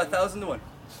 1,000 to 1.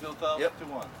 Still 1,000 Yep. to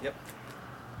 1. Yep.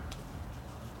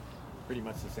 Pretty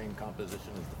much the same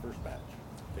composition as the first batch,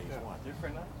 phase 1.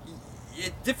 Different now?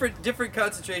 Different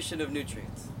concentration of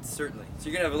nutrients, certainly. So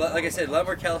you're gonna have a lot, like I said, a lot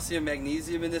more calcium,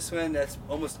 magnesium in this one. That's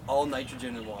almost all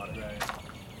nitrogen and water. Right.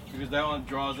 Because that one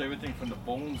draws everything from the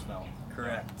bones now.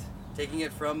 Correct. Taking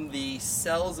it from the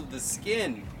cells of the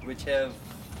skin, which have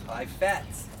high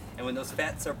fats, and when those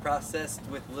fats are processed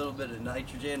with a little bit of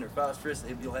nitrogen or phosphorus,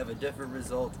 you'll have a different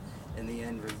result in the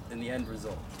end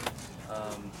result,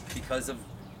 because of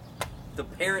the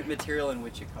parent material in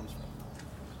which it comes from.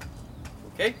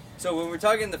 Okay, so when we're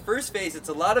talking the first phase,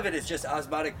 a lot of it is just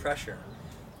osmotic pressure,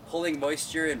 pulling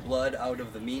moisture and blood out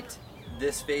of the meat.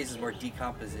 This phase is more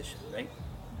decomposition, right?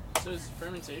 so is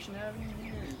fermentation happening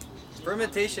here?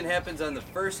 Fermentation happens on the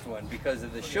first one because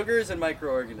of the sugars and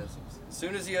microorganisms. As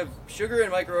soon as you have sugar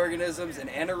and microorganisms in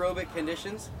anaerobic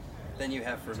conditions, then you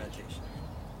have fermentation.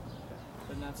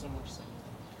 But not so much second.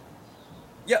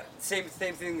 Yep, same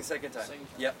thing the second time. Second time.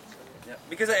 Yep. Yep.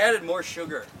 Because I added more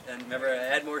sugar, and remember I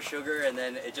add more sugar, and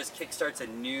then it just kickstarts a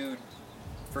new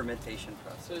fermentation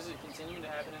process. So is it continuing to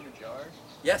happen in the jar?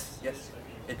 Yes,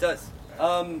 it does.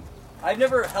 I've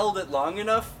never held it long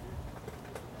enough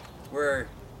where,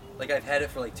 like, I've had it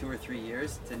for like 2 or 3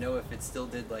 years to know if it still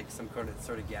did like some kind of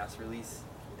sort of gas release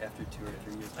after 2 or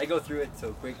 3 years. I go through it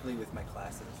so quickly with my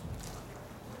classes,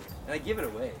 and I give it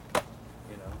away.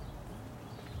 You know.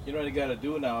 You know what you got to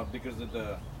do now because of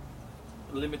the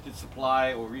limited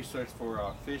supply or research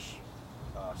for fish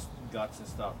guts and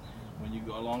stuff. When you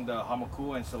go along the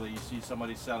Hamakua and so you see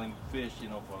somebody selling fish, you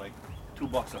know, for like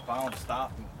 $2 a pound,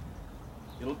 stop.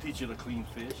 It'll teach you to clean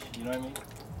fish. You know what I mean?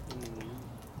 Mm-hmm.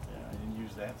 Yeah, and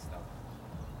use that stuff.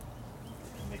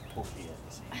 And make poke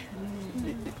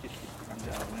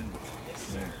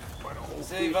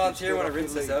Does any volunteer want to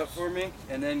rinse this out for me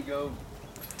and then go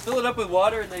fill it up with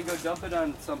water and then go dump it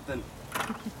on something?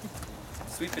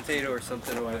 Sweet potato or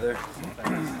something over there.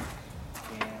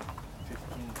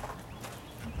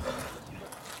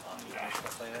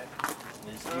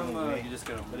 You're just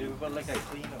gonna move. But like I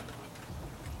clean them.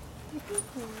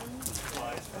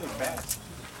 It's really fast.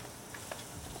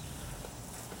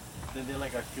 Then they're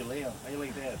like a fillet. How you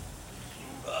like that?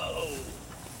 Oh.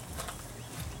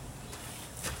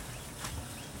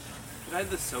 Can I have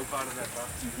the soap out of that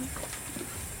box?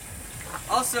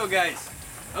 Also, guys,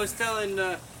 I was telling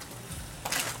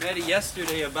Maddie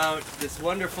yesterday about this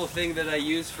wonderful thing that I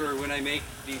use for when I make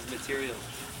these materials.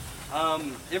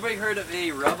 Everybody heard of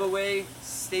a Rub-Away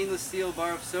stainless steel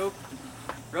bar of soap?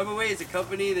 Rub-Away is a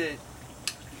company that,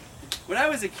 when I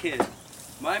was a kid,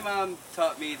 my mom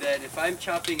taught me that if I'm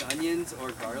chopping onions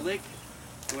or garlic,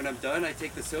 when I'm done, I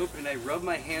take the soap and I rub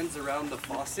my hands around the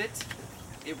faucet.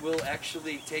 It will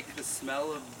actually take the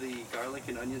smell of the garlic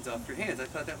and onions off your hands. I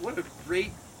thought that, what a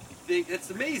great thing.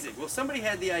 That's amazing. Well, somebody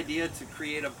had the idea to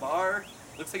create a bar,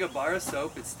 looks like a bar of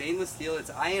soap. It's stainless steel, it's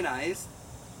ionized.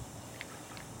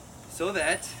 So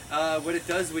that what it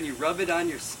does when you rub it on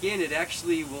your skin, it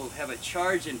actually will have a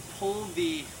charge and pull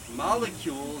the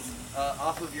molecules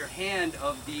off of your hand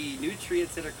of the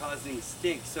nutrients that are causing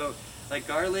stink. So like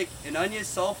garlic and onion,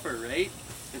 sulfur, right?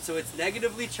 And so it's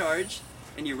negatively charged,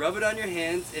 and you rub it on your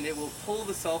hands and it will pull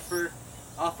the sulfur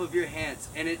off of your hands.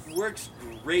 And it works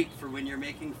great for when you're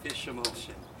making fish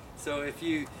emulsion. So if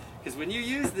you, because when you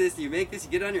use this, you make this,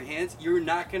 you get it on your hands, you're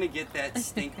not going to get that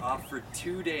stink off for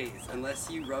 2 days unless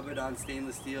you rub it on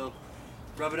stainless steel,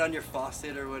 rub it on your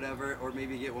faucet or whatever, or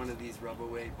maybe get one of these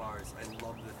Rub-Away bars. I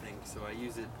love the thing, so I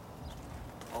use it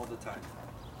all the time.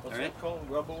 What's that called?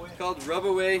 Rub-Away? It's called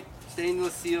Rub-Away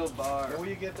stainless steel bar. Where will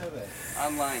you get that at?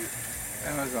 Online.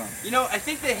 Amazon. You know, I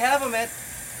think they have them at,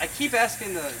 I keep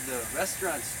asking the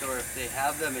restaurant store if they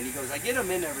have them, and he goes, I get them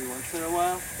in every once in a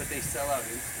while, but they sell out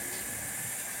instantly.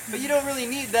 But you don't really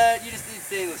need that, you just need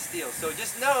stainless steel. So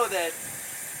just know that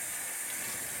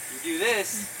you do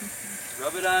this,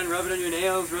 rub it on your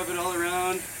nails, rub it all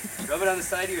around, rub it on the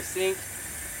side of your sink,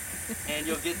 and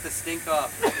you'll get the stink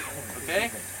off,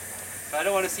 okay? But I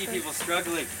don't want to see people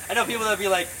struggling. I know people that'll be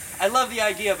like, I love the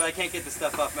idea, but I can't get the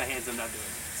stuff off my hands, I'm not doing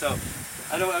it. So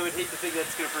I would hate to think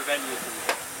that's going to prevent you from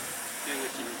doing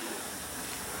what you need to do.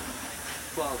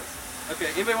 Flawless. Okay,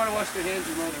 anybody want to wash their hands?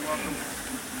 You're more than welcome.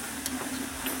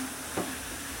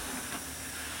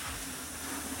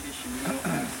 Fish amino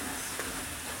acids.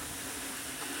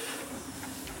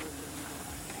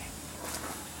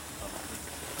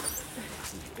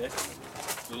 Okay.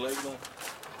 The leg one.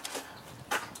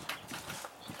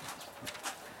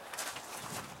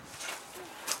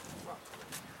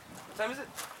 What time is it?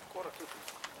 4:50.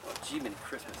 Oh, gee, many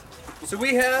Christmas. So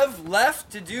we have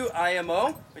left to do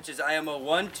IMO, which is IMO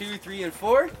 1, 2, 3, and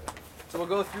 4. So we'll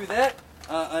go through that,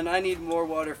 and I need more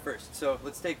water first. So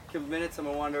let's take a couple minutes. I'm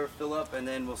gonna wander, fill up, and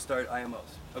then we'll start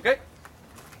IMOs. Okay?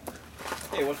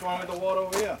 Hey, what's wrong with the water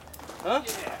over here? Huh?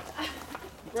 Yeah.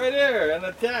 Right there, on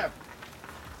the tap.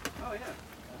 Oh yeah.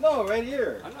 No, right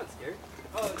here. I'm not scared.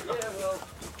 Oh yeah, well.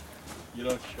 You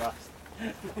don't trust.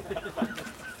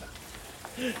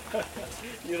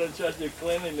 You don't trust your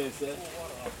cleanliness, eh?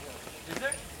 Is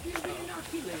there?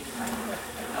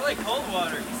 I like cold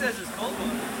water. He says it's cold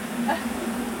water.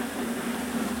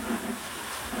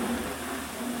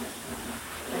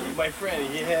 My friend,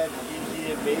 he had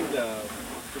made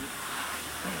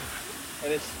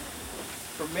and it's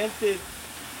fermented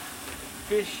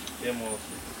fish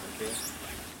emulsion, okay?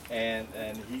 And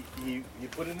he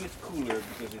put it in his cooler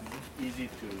because it's easy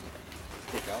to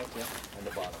take out, yeah, on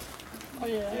the bottom. Oh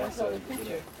yeah, Yeah, I saw the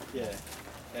picture. Yeah,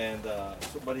 and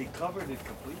but he covered it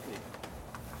completely.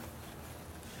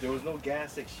 There was no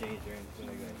gas exchange or anything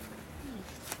like that.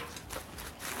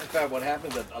 In fact, what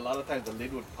happened is that a lot of times the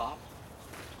lid would pop,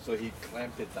 so he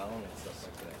clamped it down and stuff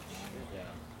like that. Yeah,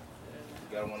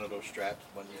 he got one of those straps,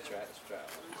 bungee strap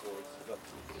cords, held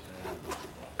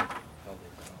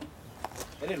it down.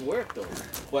 And it worked though.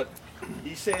 But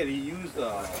he said he used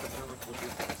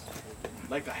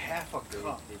like a half a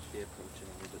cup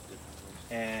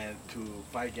and to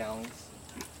 5 gallons,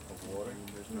 water,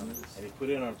 and he put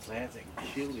it on plants and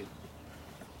killed it.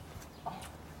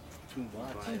 Too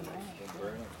much. And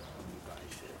burn it.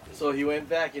 So he went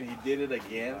back and he did it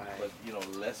again, but you know,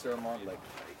 lesser amount, like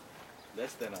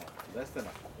less than a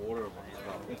quarter of a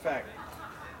cup. In fact,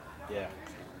 yeah,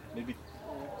 maybe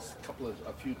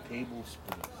a few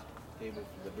tablespoons, the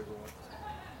bigger ones.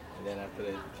 And then after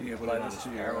that, Can you apply this to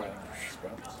your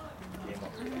sprouts?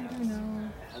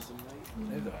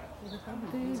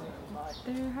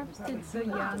 They're harvested so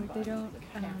young.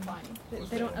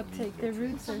 They don't uptake. Their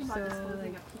roots are so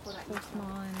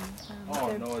small and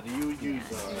oh no, do you use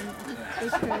they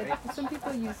could. Some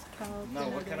people use kelp. No,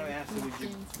 what kind of acid would you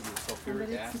use?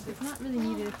 Sulfuric acid? It's not really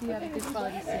needed if you have a good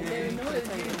quality seed.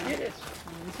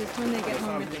 It's just when they get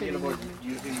home it's pretty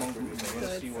using mongoose. I want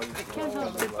to see what it can't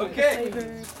help the Okay.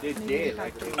 They did.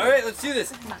 All right, let's do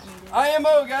this.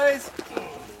 IMO, guys.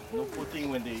 No poor thing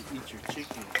when they eat your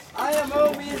chickens.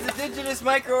 IMO means indigenous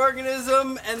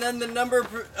microorganism, and then the number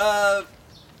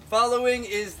following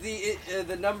is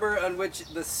the number on which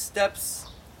the steps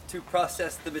to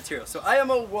process the material. So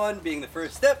IMO 1 being the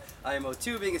first step, IMO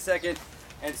 2 being a second,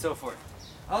 and so forth.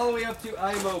 All the way up to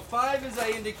IMO 5 as I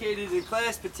indicated in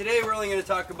class, but today we're only going to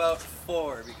talk about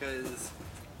 4 because,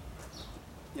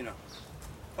 you know,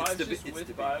 Five just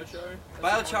with biochar?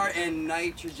 Biochar and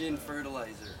nitrogen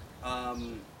fertilizer.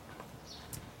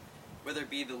 Whether it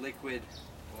be the liquid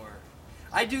or...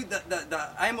 I do, the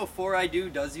IMO 4 I do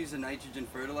does use a nitrogen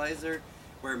fertilizer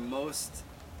where most,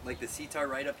 like the CTAR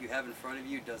write-up you have in front of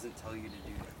you doesn't tell you to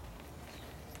do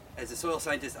that. As a soil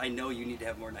scientist, I know you need to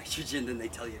have more nitrogen than they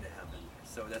tell you to have in there.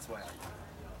 So that's why I do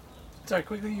it. Sorry,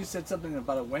 quickly you said something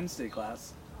about a Wednesday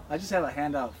class. I just have a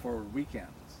handout for weekends.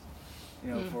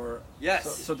 You know, for...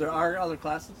 Yes. So there are other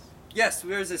classes? Yes,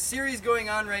 there's a series going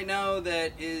on right now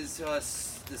that is,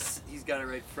 he's got it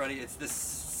right in front of you. It's the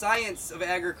Science of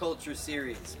Agriculture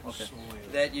series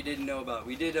that you didn't know about.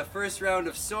 We did a first round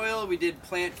of soil, we did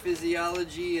plant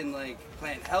physiology and like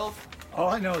plant health. All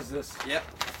I know is this. Yep.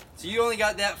 So you only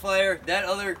got that flyer. That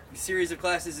other series of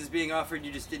classes is being offered,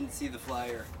 you just didn't see the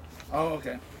flyer. Oh,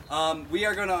 okay. We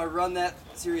are going to run that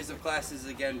series of classes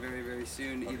again very, very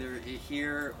soon, either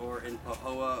here or in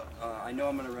Pahoa. I know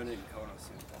I'm going to run it in Kono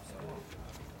soon.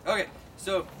 So. Okay,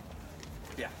 so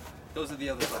yeah, those are the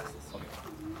other classes. Okay.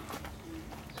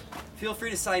 Feel free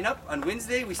to sign up. On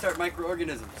Wednesday, we start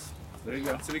microorganisms. There you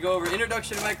go. So we go over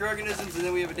introduction to microorganisms, and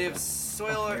then we have a day of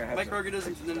soil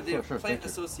microorganisms, and then a day of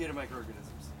plant-associated microorganisms.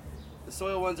 The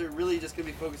soil ones are really just going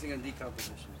to be focusing on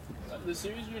decomposition. The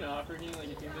series you're gonna offer, like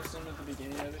if you missed them at the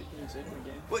beginning of it, can you say them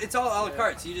again? Well, it's all a la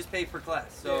carte, so you just pay per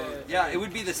class. So yeah, it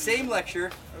would be the same lecture,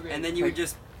 and then you would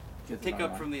just pick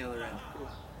up from the other end.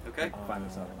 Okay?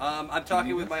 I'm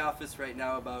talking with my office right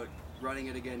now about running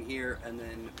it again here, and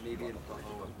then maybe in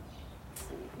Pahoa.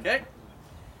 Okay?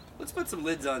 Let's put some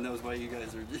lids on those while you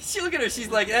guys are... Look at her, she's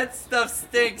like, that stuff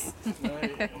stinks.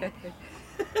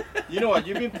 You know what,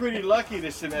 you've been pretty lucky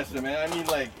this semester, man. I mean,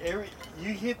 like,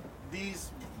 you hit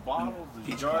these bottles,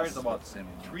 the jars about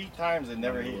 3 times and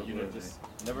never hit, you know, just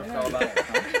never fell out.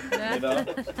 You know?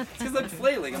 It's because I'm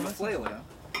flailing, I'm a flailer.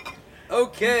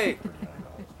 Okay.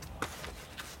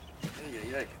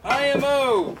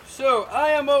 IMO! So,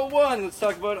 IMO 1, let's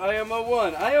talk about IMO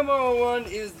 1. IMO 1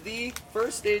 is the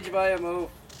first stage of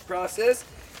IMO process,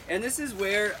 and this is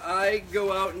where I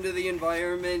go out into the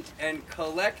environment and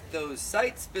collect those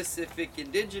site-specific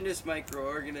indigenous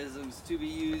microorganisms to be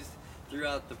used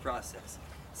throughout the process.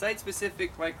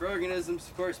 Site-specific microorganisms,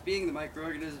 of course, being the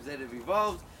microorganisms that have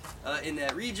evolved in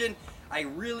that region. I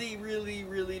really, really,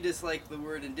 really dislike the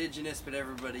word indigenous, but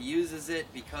everybody uses it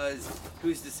because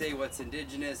who's to say what's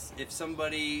indigenous? If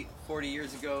somebody 40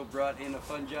 years ago brought in a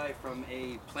fungi from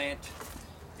a plant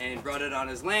and brought it on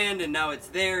his land and now it's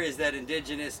there, is that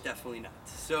indigenous? Definitely not.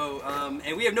 So,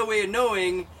 and we have no way of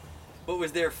knowing what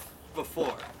was there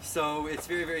before. So it's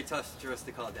very, very tough for us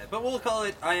to call it that. But we'll call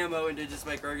it IMO, indigenous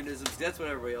microorganisms. That's what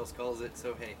everybody else calls it.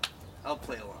 So hey, I'll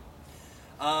play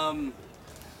along.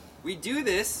 We do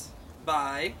this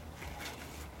by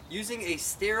using a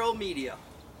sterile media.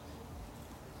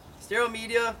 Sterile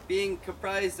media being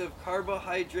comprised of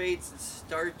carbohydrates and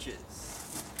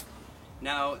starches.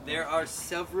 Now there are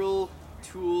several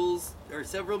tools or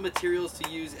several materials to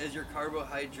use as your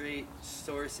carbohydrate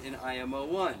source in IMO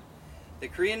 1. The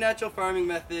Korean natural farming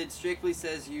method strictly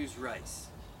says use rice.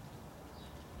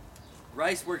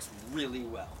 Rice works really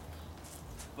well,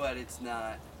 but it's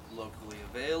not locally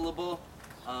available.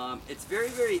 It's very,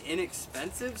 very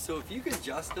inexpensive, so if you could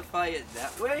justify it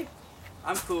that way,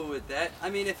 I'm cool with that. I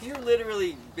mean, if you're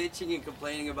literally bitching and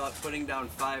complaining about putting down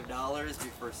 $5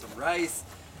 for some rice,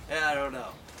 I don't know.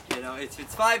 You know, it's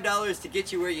 $5 to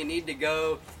get you where you need to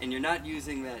go, and you're not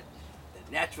using that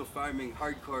natural farming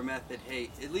hardcore method. Hey,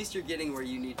 at least you're getting where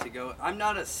you need to go. I'm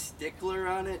not a stickler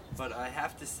on it, but I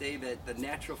have to say that the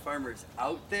natural farmers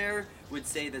out there would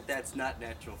say that that's not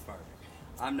natural farming.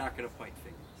 I'm not going to point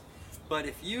fingers. But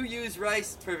if you use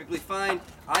rice, perfectly fine.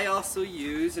 I also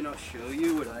use, and I'll show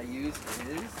you what I use,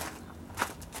 is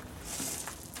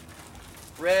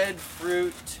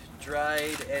breadfruit,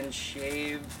 dried and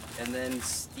shaved and then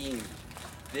steamed.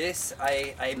 This,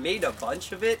 I made a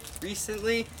bunch of it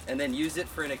recently and then used it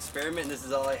for an experiment, and this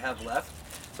is all I have left.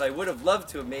 So I would have loved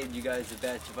to have made you guys a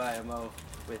batch of IMO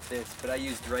with this, but I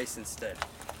used rice instead.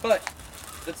 But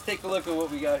let's take a look at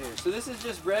what we got here. So this is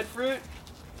just breadfruit.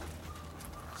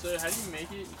 So how do you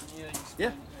make it?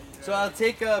 Yeah. So I'll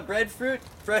take breadfruit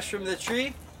fresh from the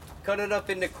tree, cut it up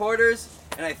into quarters,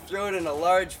 and I throw it in a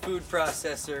large food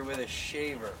processor with a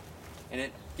shaver. And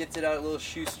it gets it out a little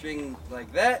shoestring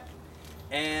like that.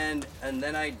 And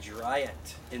then I dry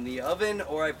it in the oven,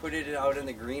 or I put it out in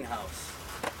the greenhouse.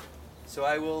 So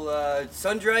I will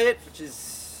sun dry it, which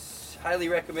is highly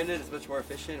recommended. It's much more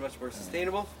efficient, much more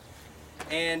sustainable.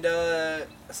 And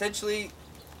essentially,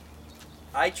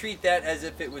 I treat that as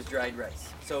if it was dried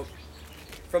rice. So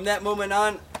from that moment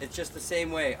on, it's just the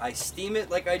same way. I steam it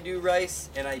like I do rice,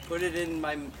 and I put it in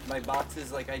my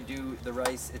boxes like I do the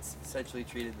rice. It's essentially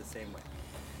treated the same way.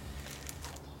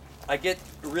 I get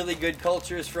really good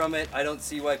cultures from it. I don't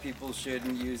see why people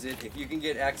shouldn't use it. If you can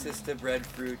get access to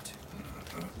breadfruit,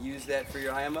 use that for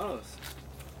your IMOs.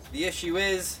 The issue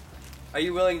is, are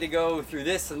you willing to go through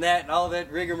this and that and all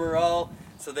that rigmarole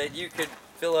so that you could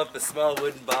fill up a small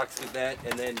wooden box with that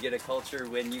and then get a culture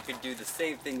when you could do the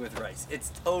same thing with rice?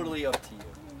 It's totally up to you.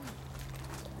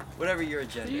 Whatever your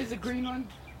agenda is. Do you use the green one?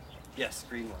 Yes,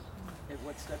 green one. At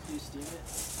what step do you steam it?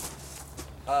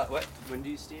 What? When do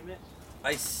you steam it?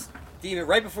 I steam it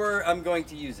right before I'm going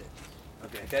to use it.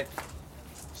 Okay.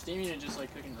 Steaming it just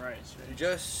like cooking rice, right?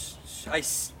 Just I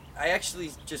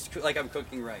actually just like I'm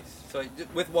cooking rice. So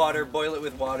with water, boil it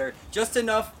with water, just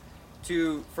enough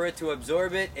for it to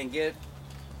absorb it and get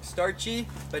starchy,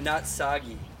 but not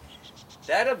soggy.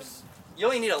 You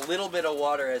only need a little bit of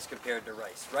water as compared to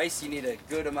rice. Rice, you need a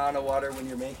good amount of water when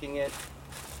you're making it.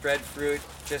 Breadfruit,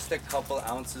 just a couple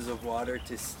ounces of water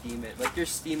to steam it. Like you're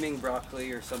steaming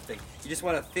broccoli or something. You just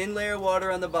want a thin layer of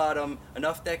water on the bottom,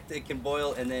 enough that it can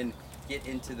boil and then get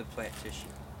into the plant tissue.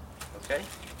 Okay?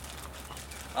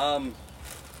 So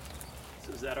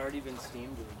has that already been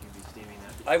steamed, or would you be steaming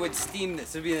that? I would steam this.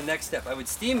 This would be the next step. I would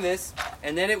steam this,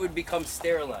 and then it would become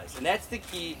sterilized. And that's the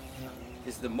key,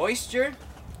 is the moisture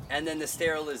and then the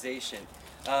sterilization.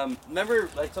 Remember,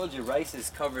 I told you rice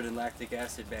is covered in lactic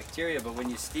acid bacteria, but when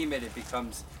you steam it, it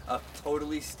becomes a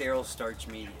totally sterile starch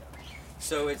medium.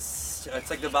 So it's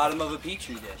like the bottom of a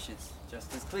petri dish. It's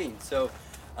just as clean. So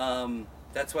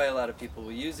that's why a lot of people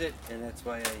will use it, and that's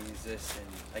why I use this, and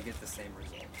I get the same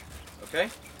result.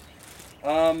 Okay?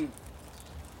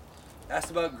 Asked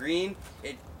about green.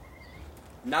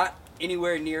 Not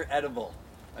anywhere near edible.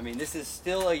 I mean, this is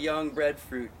still a young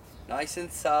breadfruit. Nice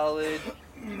and solid,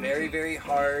 very, very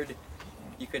hard.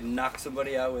 You could knock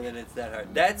somebody out with it, it's that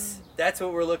hard. That's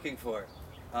what we're looking for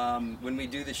when we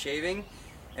do the shaving.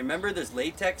 And remember, there's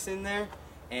latex in there,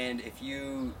 and if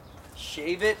you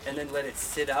shave it and then let it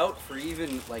sit out for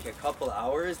even like a couple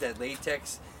hours, that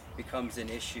latex becomes an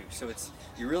issue. So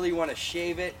you really want to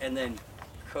shave it and then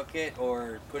cook it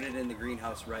or put it in the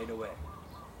greenhouse right away.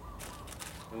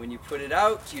 And when you put it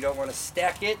out, you don't want to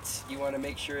stack it. You want to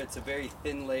make sure it's a very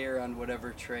thin layer on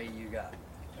whatever tray you got.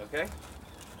 Okay?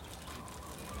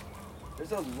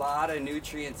 There's a lot of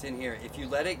nutrients in here. If you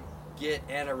let it get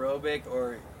anaerobic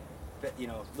or a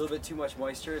little bit too much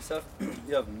moisture and stuff,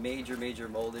 you have major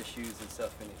mold issues and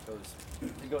stuff, and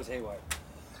it goes haywire.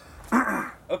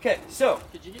 Okay, so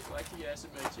could you get lactic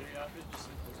acid bacteria off it just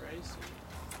like the rice?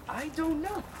 I don't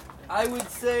know. I would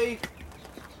say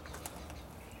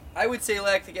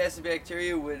lactic acid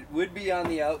bacteria would be on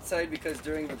the outside, because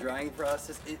during the drying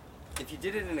process, if you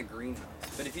did it in a greenhouse,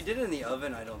 but if you did it in the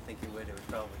oven, I don't think it would. It would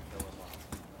probably kill them off.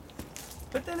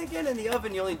 But then again, in the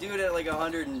oven, you only do it at like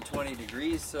 120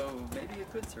 degrees, so maybe it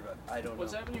could survive. I don't know.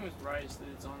 What's happening with rice, that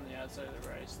it's on the outside of the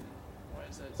rice? Then why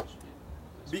is that such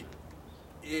a big?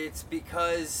 It's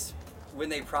because when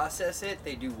they process it,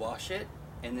 they do wash it,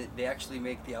 and they actually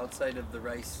make the outside of the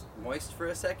rice moist for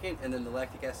a second, and then the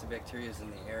lactic acid bacteria is in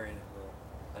the air, and it will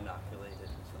inoculate it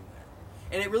from there.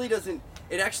 And it really doesn't,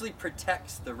 it actually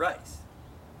protects the rice,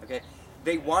 okay?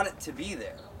 They want it to be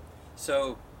there.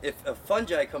 So if a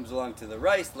fungi comes along to the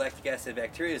rice, the lactic acid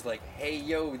bacteria is like, hey,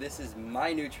 yo, this is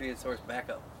my nutrient source, back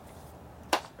up,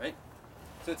 right?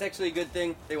 So it's actually a good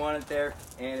thing they want it there,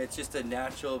 and it's just a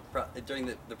natural, during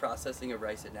the processing of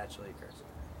rice, it naturally occurs.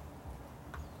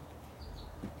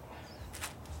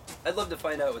 I'd love to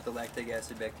find out what the lactic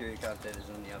acid bacteria content is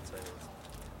on the outside of this.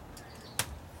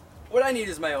 What I need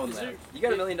is my own lab. You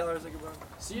got $1 million I can borrow?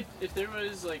 See, if there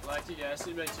was like lactic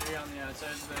acid bacteria on the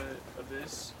outside of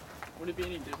this, would it be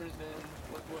any different than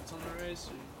what's on the rice?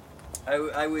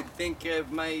 Or? I would think it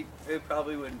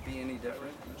probably wouldn't be any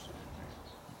different.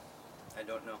 I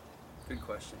don't know. Good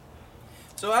question.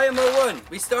 So IMO 1,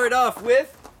 we start off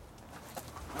with,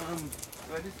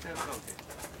 do I just have, okay.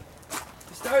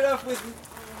 We start off with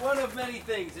one of many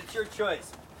things. It's your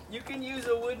choice. You can use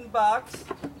a wooden box,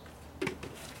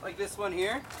 like this one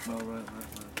here. Oh, right.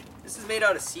 This is made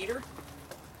out of cedar.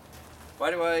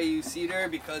 Why do I use cedar?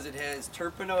 Because it has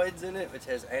terpenoids in it, which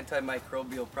has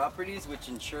antimicrobial properties, which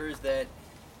ensures that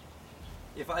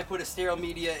if I put a sterile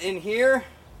media in here,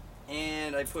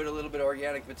 and I put a little bit of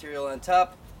organic material on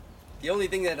top, the only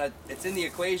thing that it's in the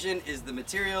equation is the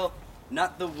material,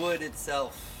 not the wood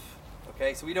itself.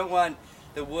 Okay, so we don't want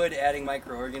the wood adding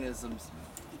microorganisms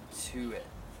to it,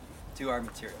 to our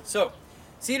material. So,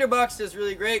 cedar box does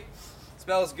really great,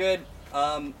 smells good.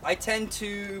 I tend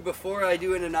to, before I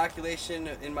do an inoculation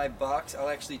in my box, I'll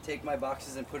actually take my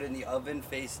boxes and put it in the oven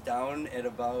face down at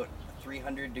about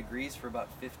 300 degrees for about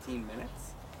 15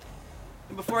 minutes.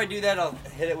 And before I do that, I'll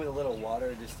hit it with a little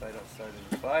water just so I don't start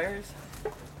any fires.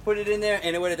 Put it in there,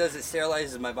 and what it does is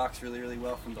sterilizes my box really, really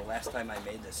well from the last time I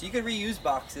made this. So you can reuse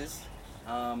boxes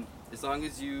as long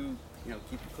as you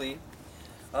keep it clean.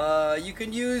 You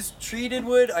can use treated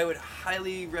wood. I would I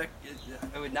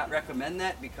would not recommend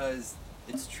that because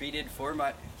it's treated for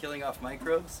killing off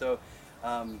microbes. So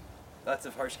lots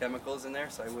of harsh chemicals in there,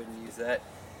 so I wouldn't use that.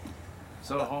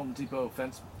 So Home Depot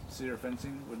cedar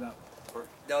fencing would not work?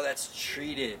 No, that's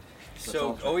treated.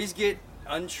 So always get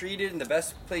untreated, and the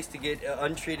best place to get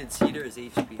untreated cedar is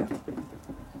HBM.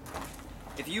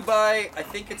 If you buy, I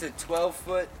think it's a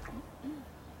 12-foot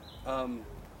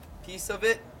piece of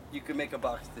it, you can make a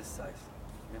box this size.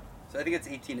 Yeah. So I think it's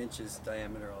 18 inches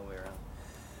diameter all the way around.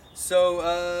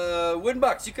 So wooden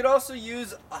box. You could also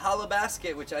use a hollow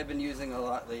basket, which I've been using a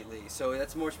lot lately. So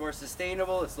that's much more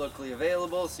sustainable. It's locally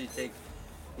available. So you take,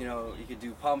 you could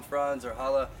do palm fronds or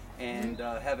challah and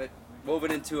have it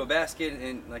woven into a basket,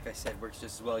 and like I said, works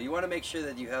just as well. You want to make sure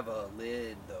that you have a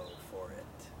lid though for it.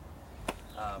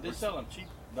 They sell them cheap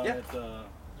down at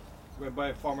right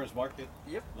by farmers market.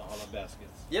 Yep. The hollow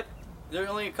baskets. Yep. They're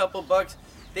only a couple bucks.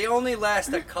 They only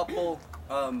last a couple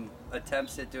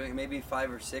attempts at doing, maybe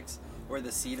 5 or 6, where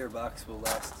the cedar box will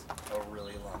last a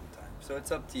really long time. So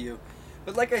it's up to you.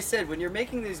 But like I said, when you're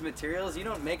making these materials, you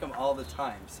don't make them all the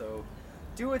time. So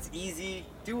do what's easy,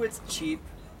 do what's cheap,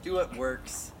 do what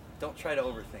works. Don't try to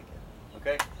overthink it,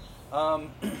 okay?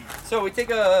 So we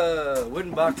take a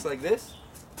wooden box like this,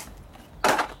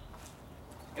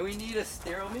 and we need a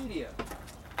sterile media.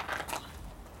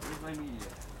 Where's my media?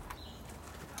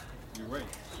 You're right.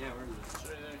 Yeah, where is it? It's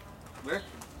right there. Where?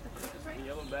 The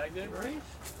yellow bag there? Right?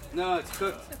 No, it's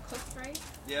cooked. It's cooked, right?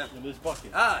 Yeah. In this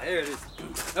bucket. Ah, here it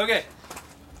is. Okay.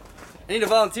 I need a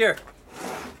volunteer.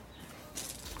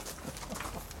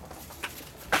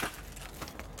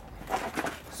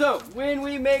 So, when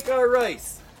we make our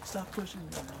rice, stop pushing me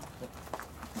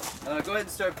now. Go ahead and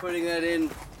start putting that in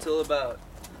till about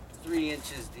 3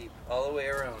 inches deep, all the way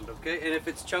around, okay? And if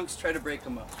it's chunks, try to break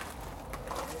them up.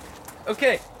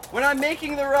 Okay, when I'm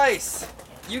making the rice,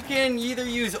 you can either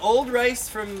use old rice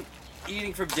from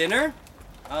eating from dinner,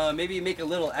 maybe you make a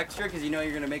little extra because you know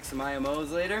you're gonna make some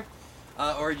IMOs later,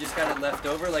 or just got it left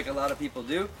over like a lot of people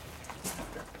do.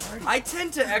 I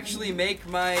tend to actually make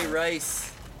my rice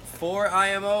for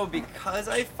IMO because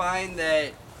I find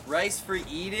that rice for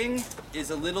eating is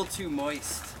a little too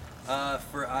moist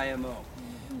for IMO.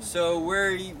 So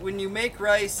when you make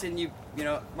rice and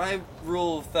my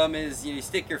rule of thumb is you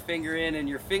stick your finger in and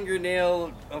your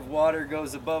fingernail of water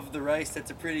goes above the rice. That's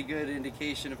a pretty good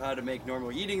indication of how to make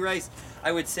normal eating rice.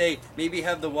 I would say maybe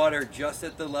have the water just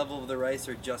at the level of the rice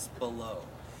or just below.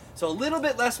 So a little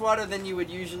bit less water than you would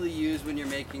usually use when you're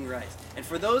making rice. And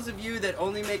for those of you that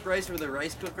only make rice with a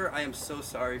rice cooker, I am so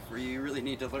sorry for you. You really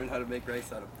need to learn how to make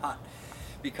rice out of pot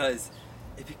because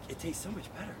it tastes so much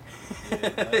better.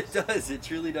 Yeah, it does. It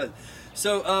truly does.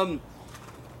 So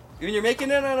when you're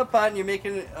making it on a pot and you're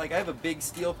making it, like I have a big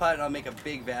steel pot and I'll make a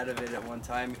big vat of it at one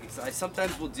time. So I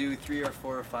sometimes will do 3 or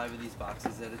 4 or 5 of these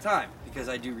boxes at a time because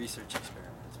I do research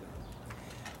experiments with them.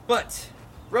 But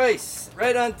rice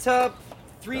right on top.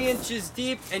 3 inches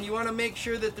deep, and you want to make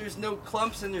sure that there's no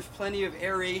clumps and there's plenty of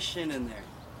aeration in there.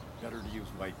 Better to use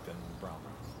white than brown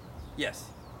rice. Yes,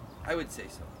 I would say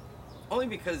so. Only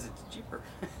because it's cheaper.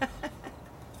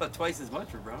 It's about twice as much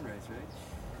for brown rice,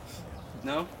 right?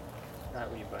 No? Not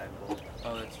when you buy it bulk.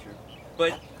 Oh, that's true.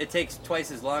 But it takes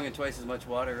twice as long and twice as much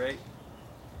water, right?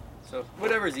 So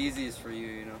whatever's easiest for you,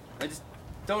 you know. I just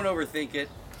don't overthink it.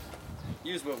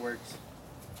 Use what works.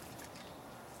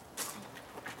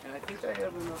 And I think I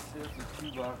have enough there for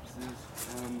 2 boxes.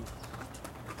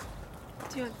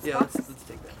 Do you want this Yeah, box? let's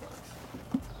take that box.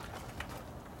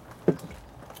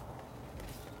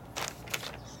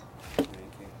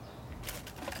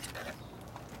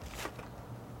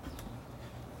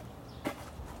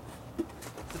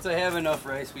 Since I have enough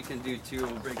rice, we can do 2.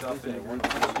 We'll break off into 1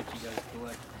 piece if you guys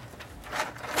collect.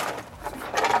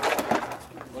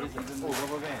 What is it? Oh,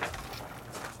 rubber band.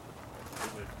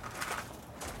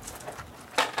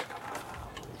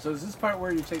 So is this part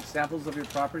where you take samples of your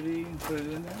property and put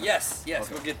it in there? Yes, yes,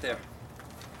 Okay. we'll get there.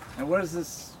 And what is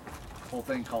this whole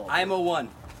thing called? IMO 1.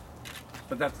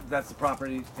 But that's the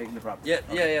property, taking the property. Yeah,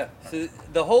 Okay. yeah. So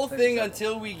the whole Take thing samples.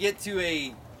 until we get to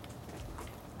a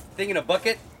thing in a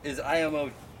bucket is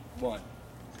IMO 1.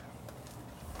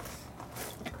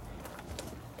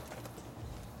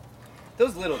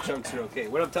 Those little chunks are okay.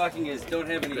 What I'm talking is don't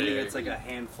have anything that's like a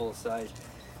handful size.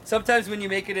 Sometimes when you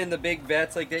make it in the big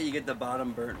vats like that, you get the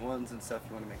bottom burnt ones and stuff.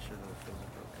 You want to make sure those are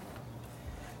broken.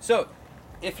 So,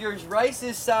 if your rice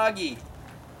is soggy,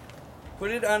 put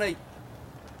it on a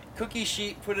cookie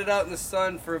sheet, put it out in the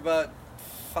sun for about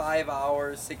 5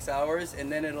 hours, 6 hours,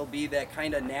 and then it'll be that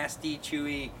kind of nasty,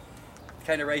 chewy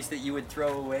kind of rice that you would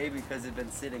throw away because it's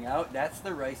been sitting out. That's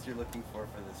the rice you're looking for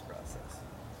this process.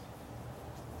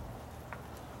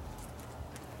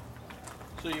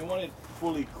 So you want it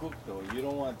fully cooked though. You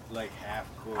don't want like half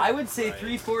cooked. I would say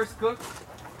rice. 3/4 cooked.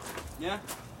 Yeah.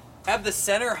 Have the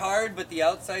center hard, but the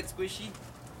outside squishy.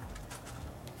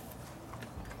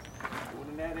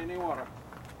 Wouldn't add any water.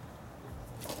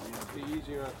 It'd be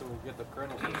easier to get the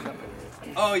kernels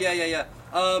separated. Oh yeah, yeah, yeah.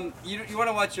 You want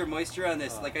to watch your moisture on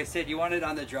this. Like I said, you want it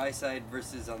on the dry side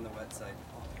versus on the wet side.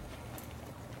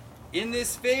 In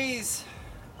this phase,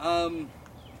 oh,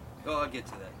 I'll get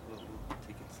to that. We'll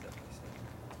take it step by step.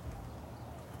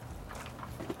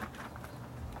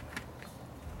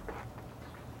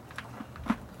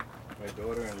 My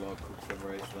daughter-in-law cooked some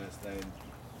rice last night.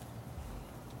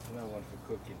 Not one for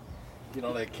cooking. You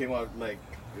know, like came out like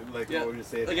Yeah, what would you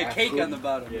say? like a half cake cooked. on the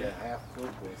bottom. Yeah, half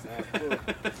cooked was half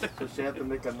cooked. So she had to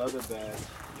make another batch.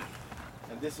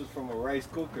 And this was from a rice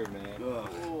cooker, man.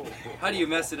 Ugh. How do you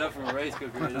mess it up from a rice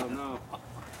cooker? I don't know.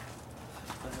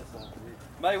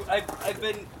 I've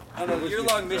been on a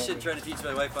year-long mission trying to teach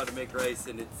my wife how to make rice,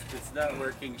 and it's not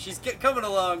working. She's coming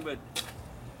along, but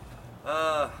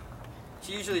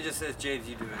she usually just says, "James,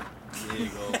 you do it." There you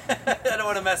go. I don't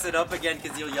want to mess it up again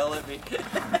because you'll yell at me.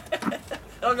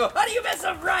 I'll go, "How do you mess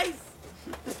up rice?"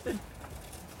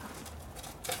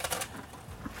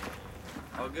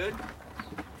 All good?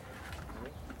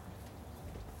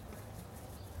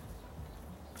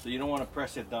 So you don't want to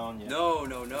press it down yet? No,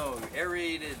 no, no.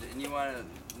 Aerated, and you want a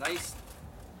nice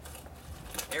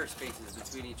air spaces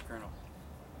between each kernel.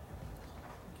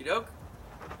 Okey doke.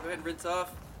 Go ahead and rinse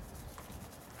off.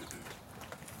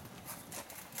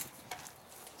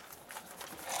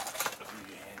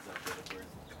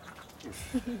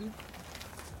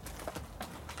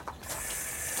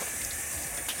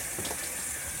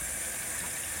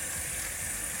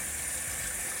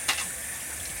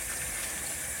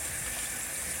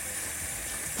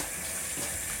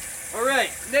 All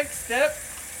right, next step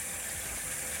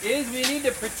is we need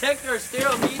to protect our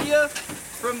sterile media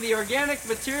from the organic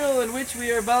material in which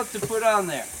we are about to put on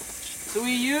there. So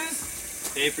we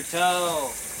use paper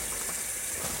towel.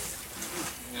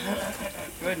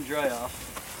 Go ahead and dry off.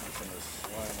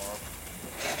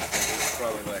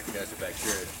 Probably like that's a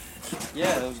bacteria.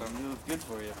 Yeah, that was good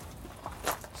for you.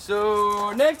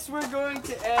 So next we're going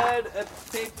to add a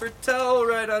paper towel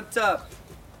right on top.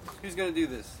 Who's going to do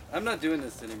this? I'm not doing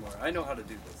this anymore. I know how to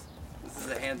do this. This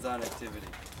is a hands-on activity.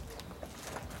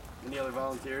 Any other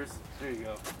volunteers? There you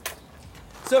go.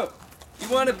 So, you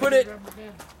want to put it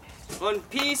one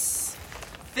piece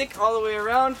thick all the way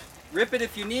around. Rip it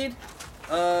if you need,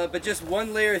 but just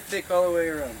one layer thick all the way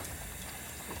around.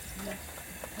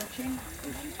 If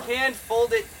you can,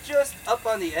 fold it just up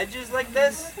on the edges like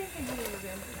this,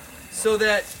 so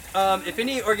that if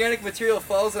any organic material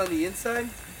falls on the inside,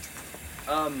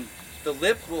 the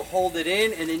lip will hold it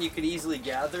in, and then you can easily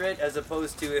gather it, as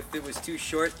opposed to if it was too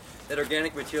short, that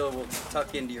organic material will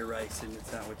tuck into your rice, and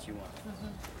it's not what you want.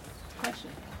 Question.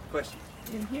 Question?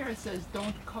 In here it says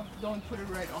don't put it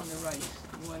right on the rice.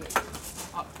 You want it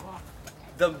up off.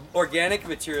 The organic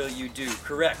material you do,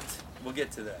 correct. We'll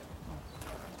get to that.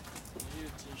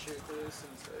 t-shirt this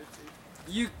instead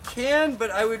too? You can,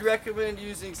 but I would recommend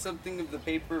using something of the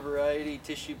paper variety,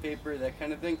 tissue paper, that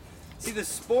kind of thing. See, the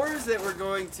spores that we're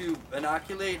going to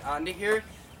inoculate onto here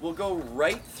will go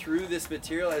right through this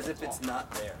material as if it's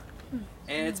not there.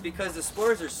 And it's because the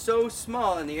spores are so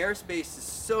small and the airspace is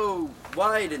so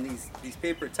wide in these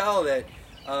paper towel that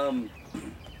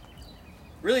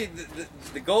really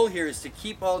the goal here is to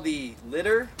keep all the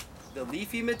litter, the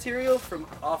leafy material, from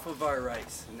off of our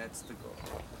rice, and that's the goal.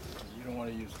 You don't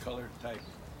want to use colored type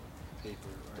paper.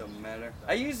 Right? Doesn't matter.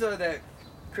 I use that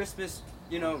Christmas,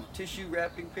 tissue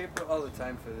wrapping paper all the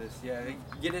time for this. Yeah, I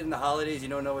get it in the holidays. You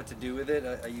don't know what to do with it.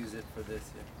 I use it for this.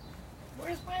 Yeah.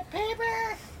 Where's my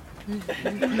paper?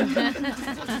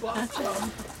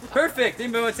 Perfect.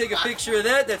 Anybody want to take a picture of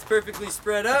that? That's perfectly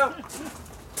spread out.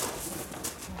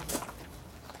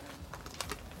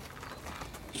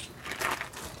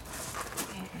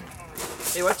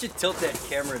 Hey, why don't you tilt that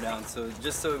camera down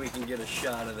just so we can get a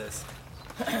shot of this?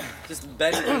 Just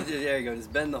bend it. There you go.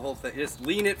 Just bend the whole thing. Just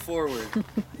lean it forward.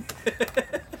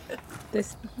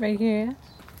 This right here.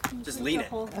 Just lean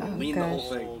it. Lean the whole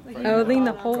thing. Oh, lean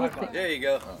the whole thing. There you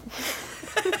go.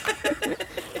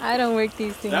 I don't work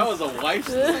these things. That was a wife's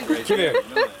thing right Come here. You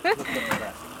know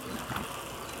that.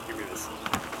 Give me this.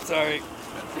 Sorry.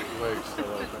 Legs still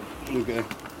open. Okay.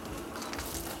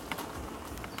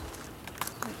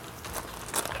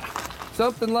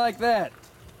 Something like that.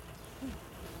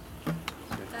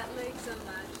 That leg's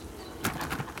unlatched.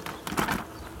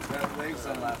 That leg's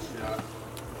unlatched, yeah.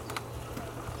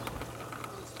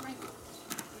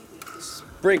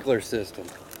 Sprinkler system.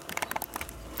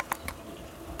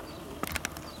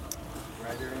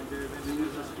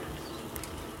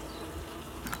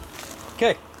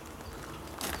 Okay.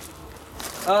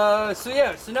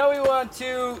 So now we want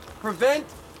to prevent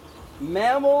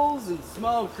mammals and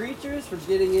small creatures from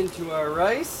getting into our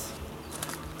rice.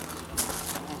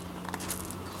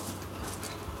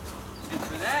 And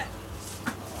for that,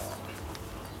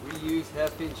 we use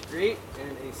 1/2-inch grate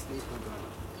and a staple gun.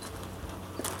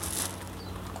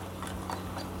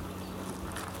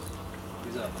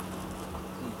 Who's up?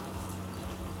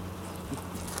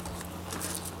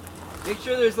 Make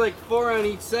sure there's like 4 on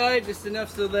each side, just enough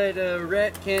so that a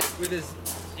rat can't, with his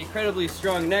incredibly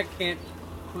strong neck, can't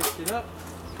push it up.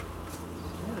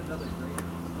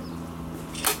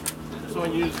 This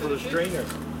one used for the strainer.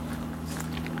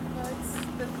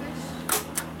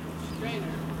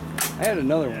 I had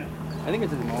another one. I think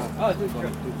it's in the mall. Oh, it's in the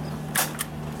truck too.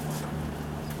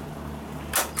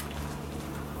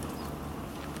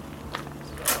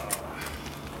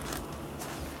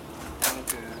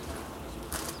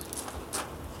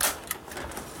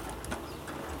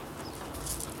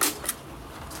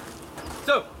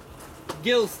 So,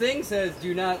 Gil's thing says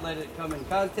do not let it come in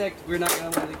contact. We're not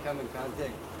going to let it come in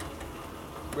contact.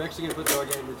 We're actually going to put the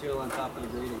organic material on top of the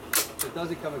grating. So it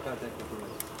doesn't come in contact with the rice.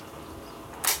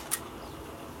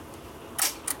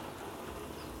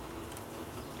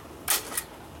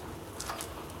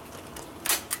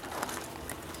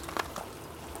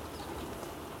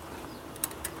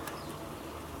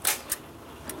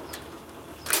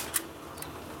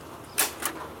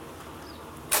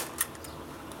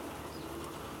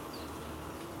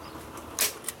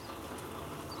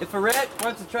 If a rat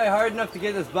wants to try hard enough to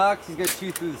get this box, he's going to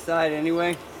chew through the side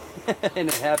anyway, and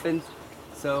it happens.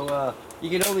 So you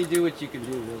can only do what you can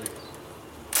do, really.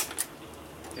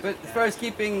 But as far as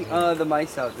keeping the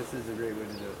mice out, this is a great way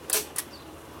to do it.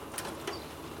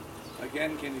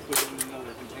 Again, can you put it in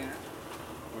another container?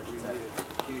 Or do we need it?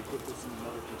 Can you put this in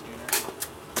another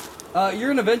container?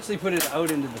 You're going to eventually put it out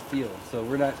into the field, so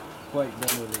we're not quite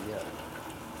done with it yet.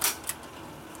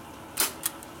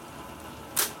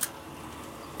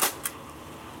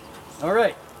 All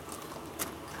right,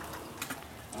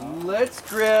 let's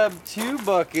grab 2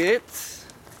 buckets.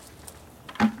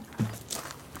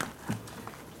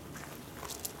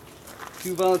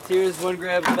 2 volunteers, 1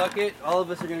 grab a bucket. All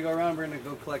of us are gonna go around, we're gonna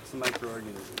go collect some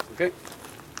microorganisms, okay?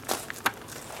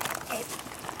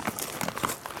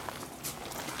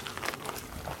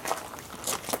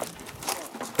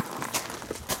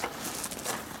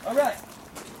 All right.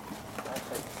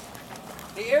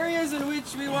 The areas in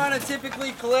which we want to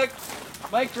typically collect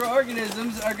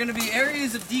microorganisms are going to be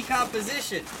areas of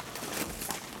decomposition.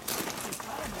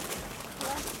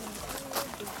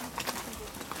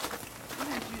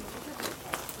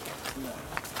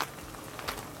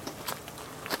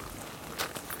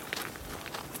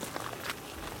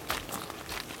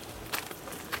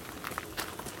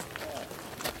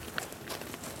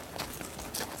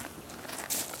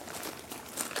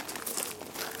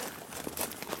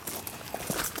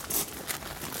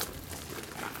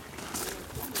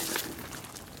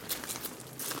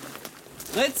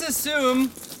 let's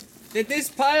assume that this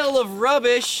pile of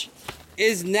rubbish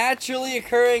is naturally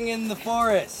occurring in the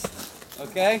forest,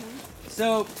 okay?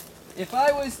 So if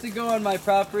I was to go on my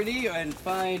property and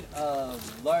find a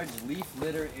large leaf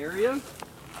litter area,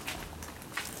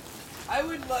 I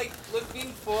would like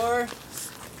looking for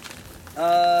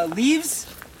leaves,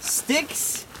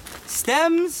 sticks,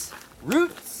 stems,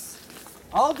 roots,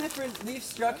 all different leaf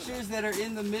structures that are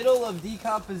in the middle of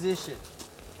decomposition,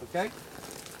 okay?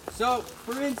 So,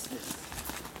 for instance,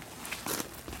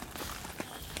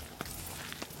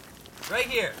 right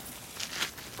here.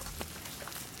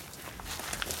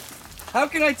 How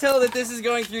can I tell that this is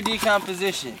going through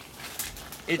decomposition?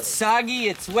 It's soggy,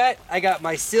 it's wet, I got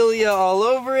mycelia all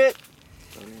over it,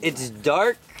 it's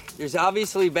dark, there's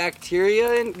obviously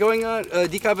bacteria going on,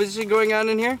 decomposition going on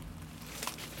in here.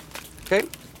 Okay.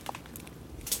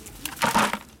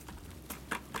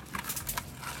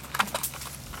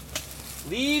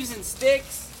 Leaves and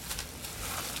sticks,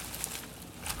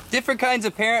 different kinds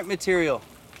of parent material.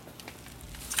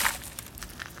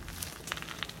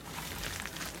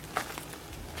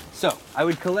 So, I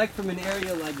would collect from an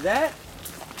area like that.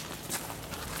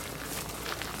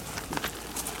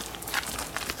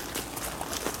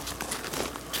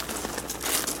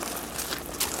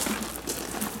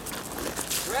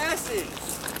 Grasses,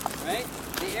 right?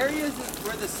 The areas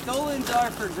where the stolons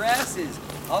are for grasses,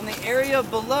 on the area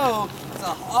below, there's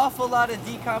an awful lot of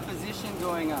decomposition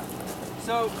going on.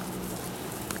 So,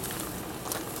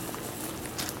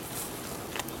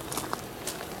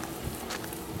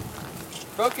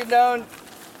 broken down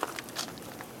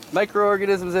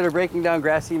microorganisms that are breaking down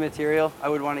grassy material, I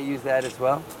would want to use that as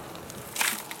well.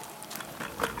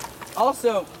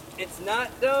 Also, it's not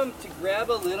dumb to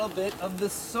grab a little bit of the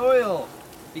soil,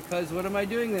 because what am I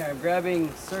doing there? I'm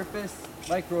grabbing surface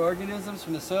microorganisms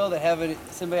from the soil that have a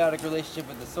symbiotic relationship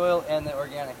with the soil and the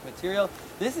organic material.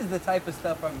 This is the type of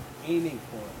stuff I'm aiming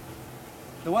for.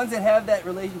 The ones that have that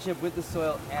relationship with the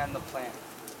soil and the plant.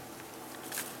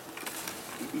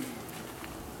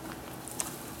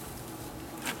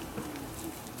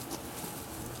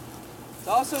 It's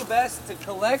also best to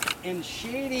collect in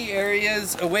shady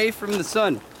areas away from the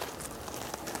sun.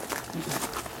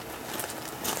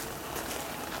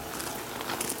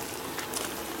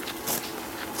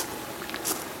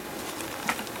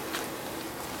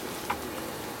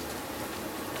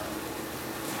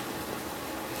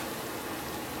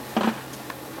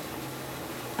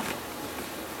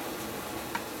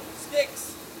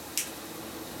 Sticks.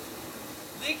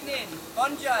 Lignin,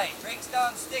 fungi, breaks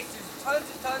down sticks. There's tons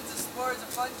and tons of spores of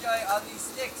fungi on these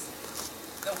sticks.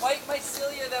 The white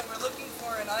mycelia that we're looking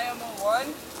for in IMO1,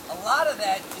 a lot of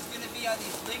that is going to be on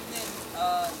these lignin,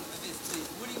 these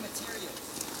woody materials,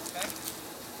 okay?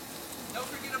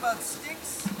 Don't forget about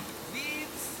sticks,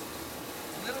 leaves,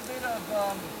 a little bit of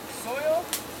soil.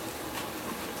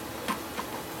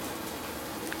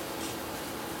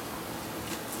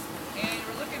 And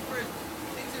we're looking for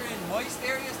things that are in moist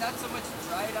areas, not so much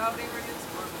dried out areas,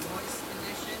 more of a moist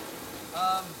condition.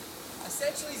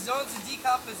 Essentially zones of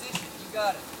decomposition, you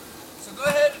got it. So go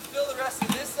ahead and fill the rest of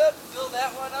this up, fill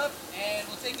that one up, and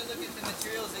we'll take a look at the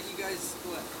materials that you guys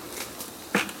collect.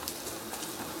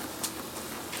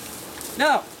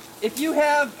 Now, if you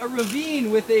have a ravine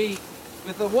with a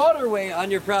waterway on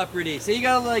your property, say you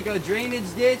got like a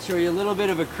drainage ditch or a little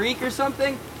bit of a creek or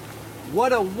something,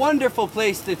 what a wonderful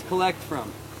place to collect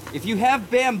from. If you have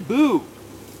bamboo,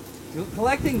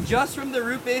 collecting just from the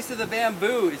root base of the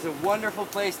bamboo is a wonderful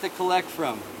place to collect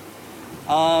from.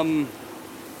 I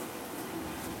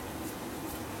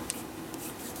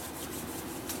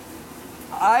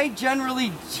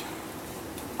generally,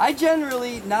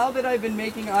 now that I've been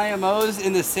making IMOs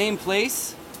in the same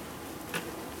place,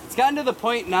 it's gotten to the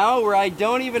point now where I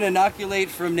don't even inoculate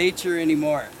from nature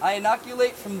anymore. I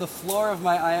inoculate from the floor of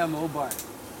my IMO barn.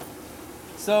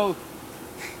 So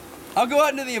I'll go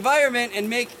out into the environment and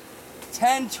make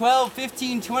 10, 12,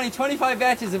 15, 20, 25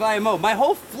 batches of IMO. My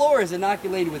whole floor is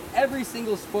inoculated with every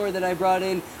single spore that I brought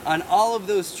in on all of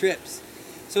those trips.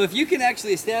 So if you can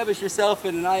actually establish yourself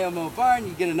in an IMO barn,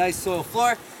 you get a nice soil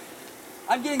floor.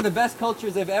 I'm getting the best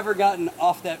cultures I've ever gotten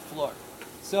off that floor.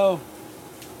 So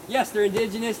yes, they're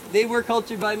indigenous. They were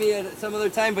cultured by me at some other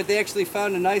time, but they actually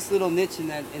found a nice little niche in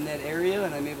that area,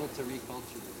 and I'm able to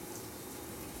reculture them.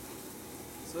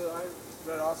 So I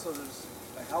read also there's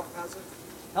a health hazard.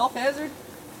 Health hazard?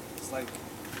 It's like,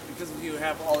 because if you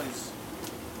have all these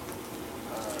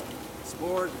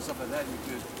spores and stuff like that, you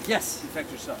could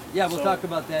infect yourself. Yeah, we'll talk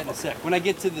about that in a sec, when I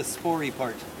get to the spory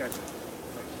part. Gotcha.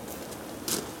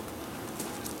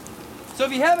 So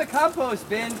if you have a compost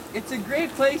bin, it's a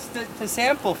great place to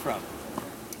sample from.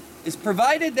 is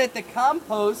provided that the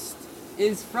compost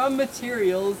is from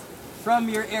materials from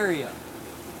your area.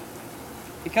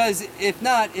 Because if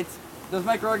not, those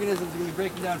microorganisms are going to be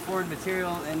breaking down foreign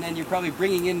material, and then you're probably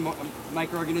bringing in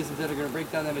microorganisms that are going to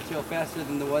break down that material faster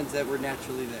than the ones that were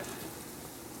naturally there.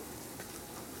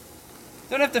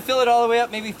 Don't have to fill it all the way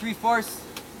up, maybe 3/4. So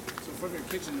from your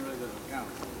kitchen, it really doesn't count.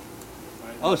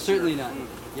 Right? Oh, certainly not.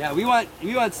 Yeah, we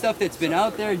want stuff that's been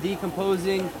out there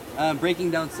decomposing,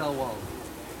 breaking down cell walls.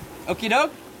 Okie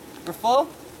doke? We're full?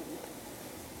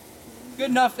 Good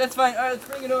enough, that's fine. All right, let's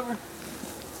bring it over.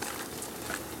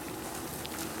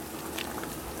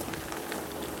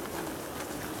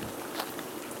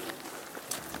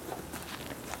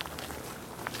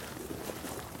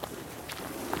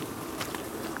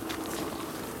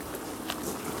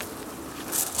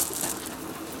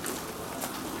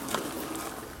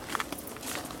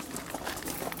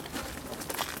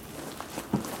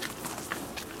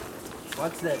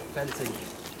 Watch that fencing.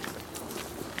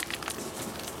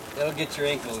 That'll get your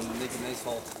ankle and make a nice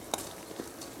hole.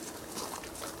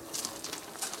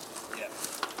 Yeah.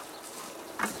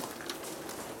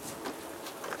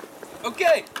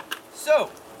 Okay, so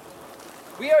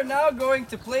we are now going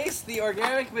to place the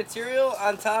organic material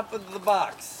on top of the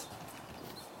box.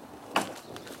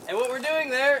 And what we're doing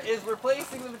there is we're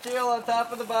placing the material on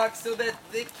top of the box so that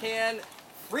it can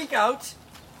freak out,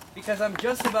 because I'm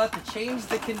just about to change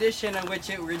the condition on which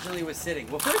it originally was sitting.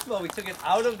 Well, first of all, we took it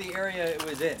out of the area it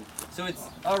was in. So it's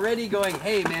already going,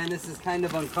 hey man, this is kind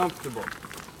of uncomfortable.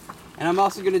 And I'm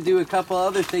also gonna do a couple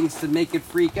other things to make it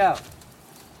freak out.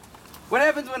 What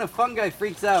happens when a fungi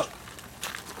freaks out?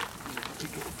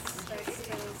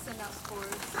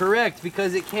 Correct,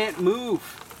 because it can't move.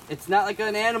 It's not like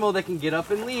an animal that can get up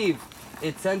and leave.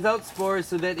 It sends out spores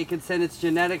so that it can send its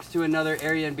genetics to another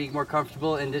area and be more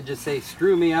comfortable, and to just say,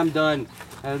 screw me, I'm done,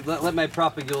 and let my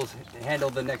propagules handle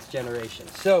the next generation.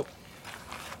 So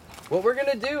what we're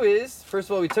gonna do is, first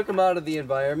of all, we took them out of the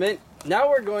environment. Now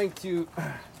we're going to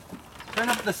turn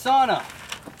up the sauna.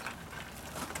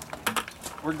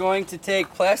 We're going to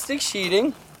take plastic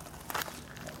sheeting.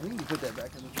 I think you put that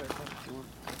back in the truck.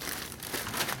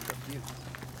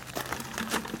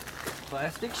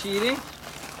 Plastic sheeting.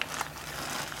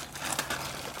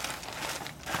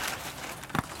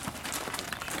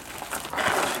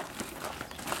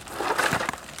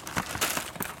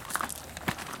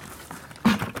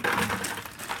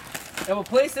 And we'll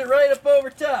place it right up over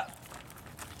top.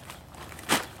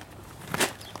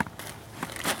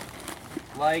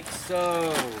 Like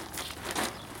so.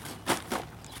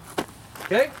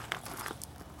 Okay?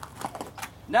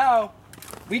 Now,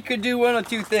 we could do one of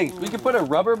two things. We could put a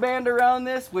rubber band around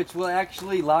this, which will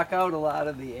actually lock out a lot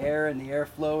of the air and the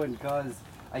airflow and cause,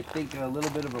 I think, a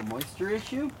little bit of a moisture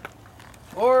issue.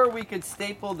 Or we could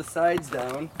staple the sides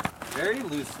down very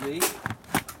loosely,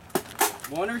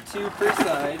 1 or 2 per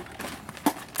side.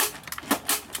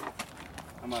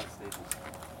 I'm out of staples.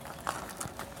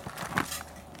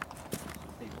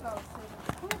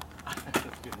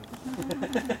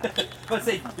 But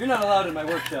say, you're not allowed in my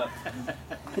workshop.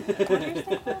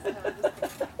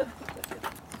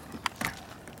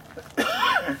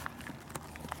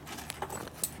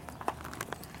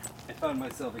 I found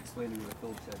myself explaining what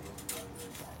Phil said.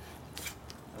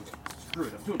 Okay, screw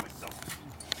it, I'm doing myself.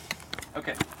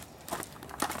 Okay.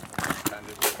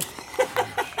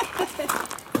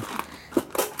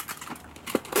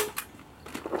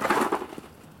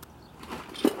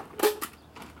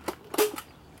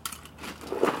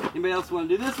 Anybody else want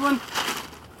to do this one?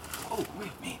 Oh,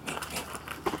 wait, me.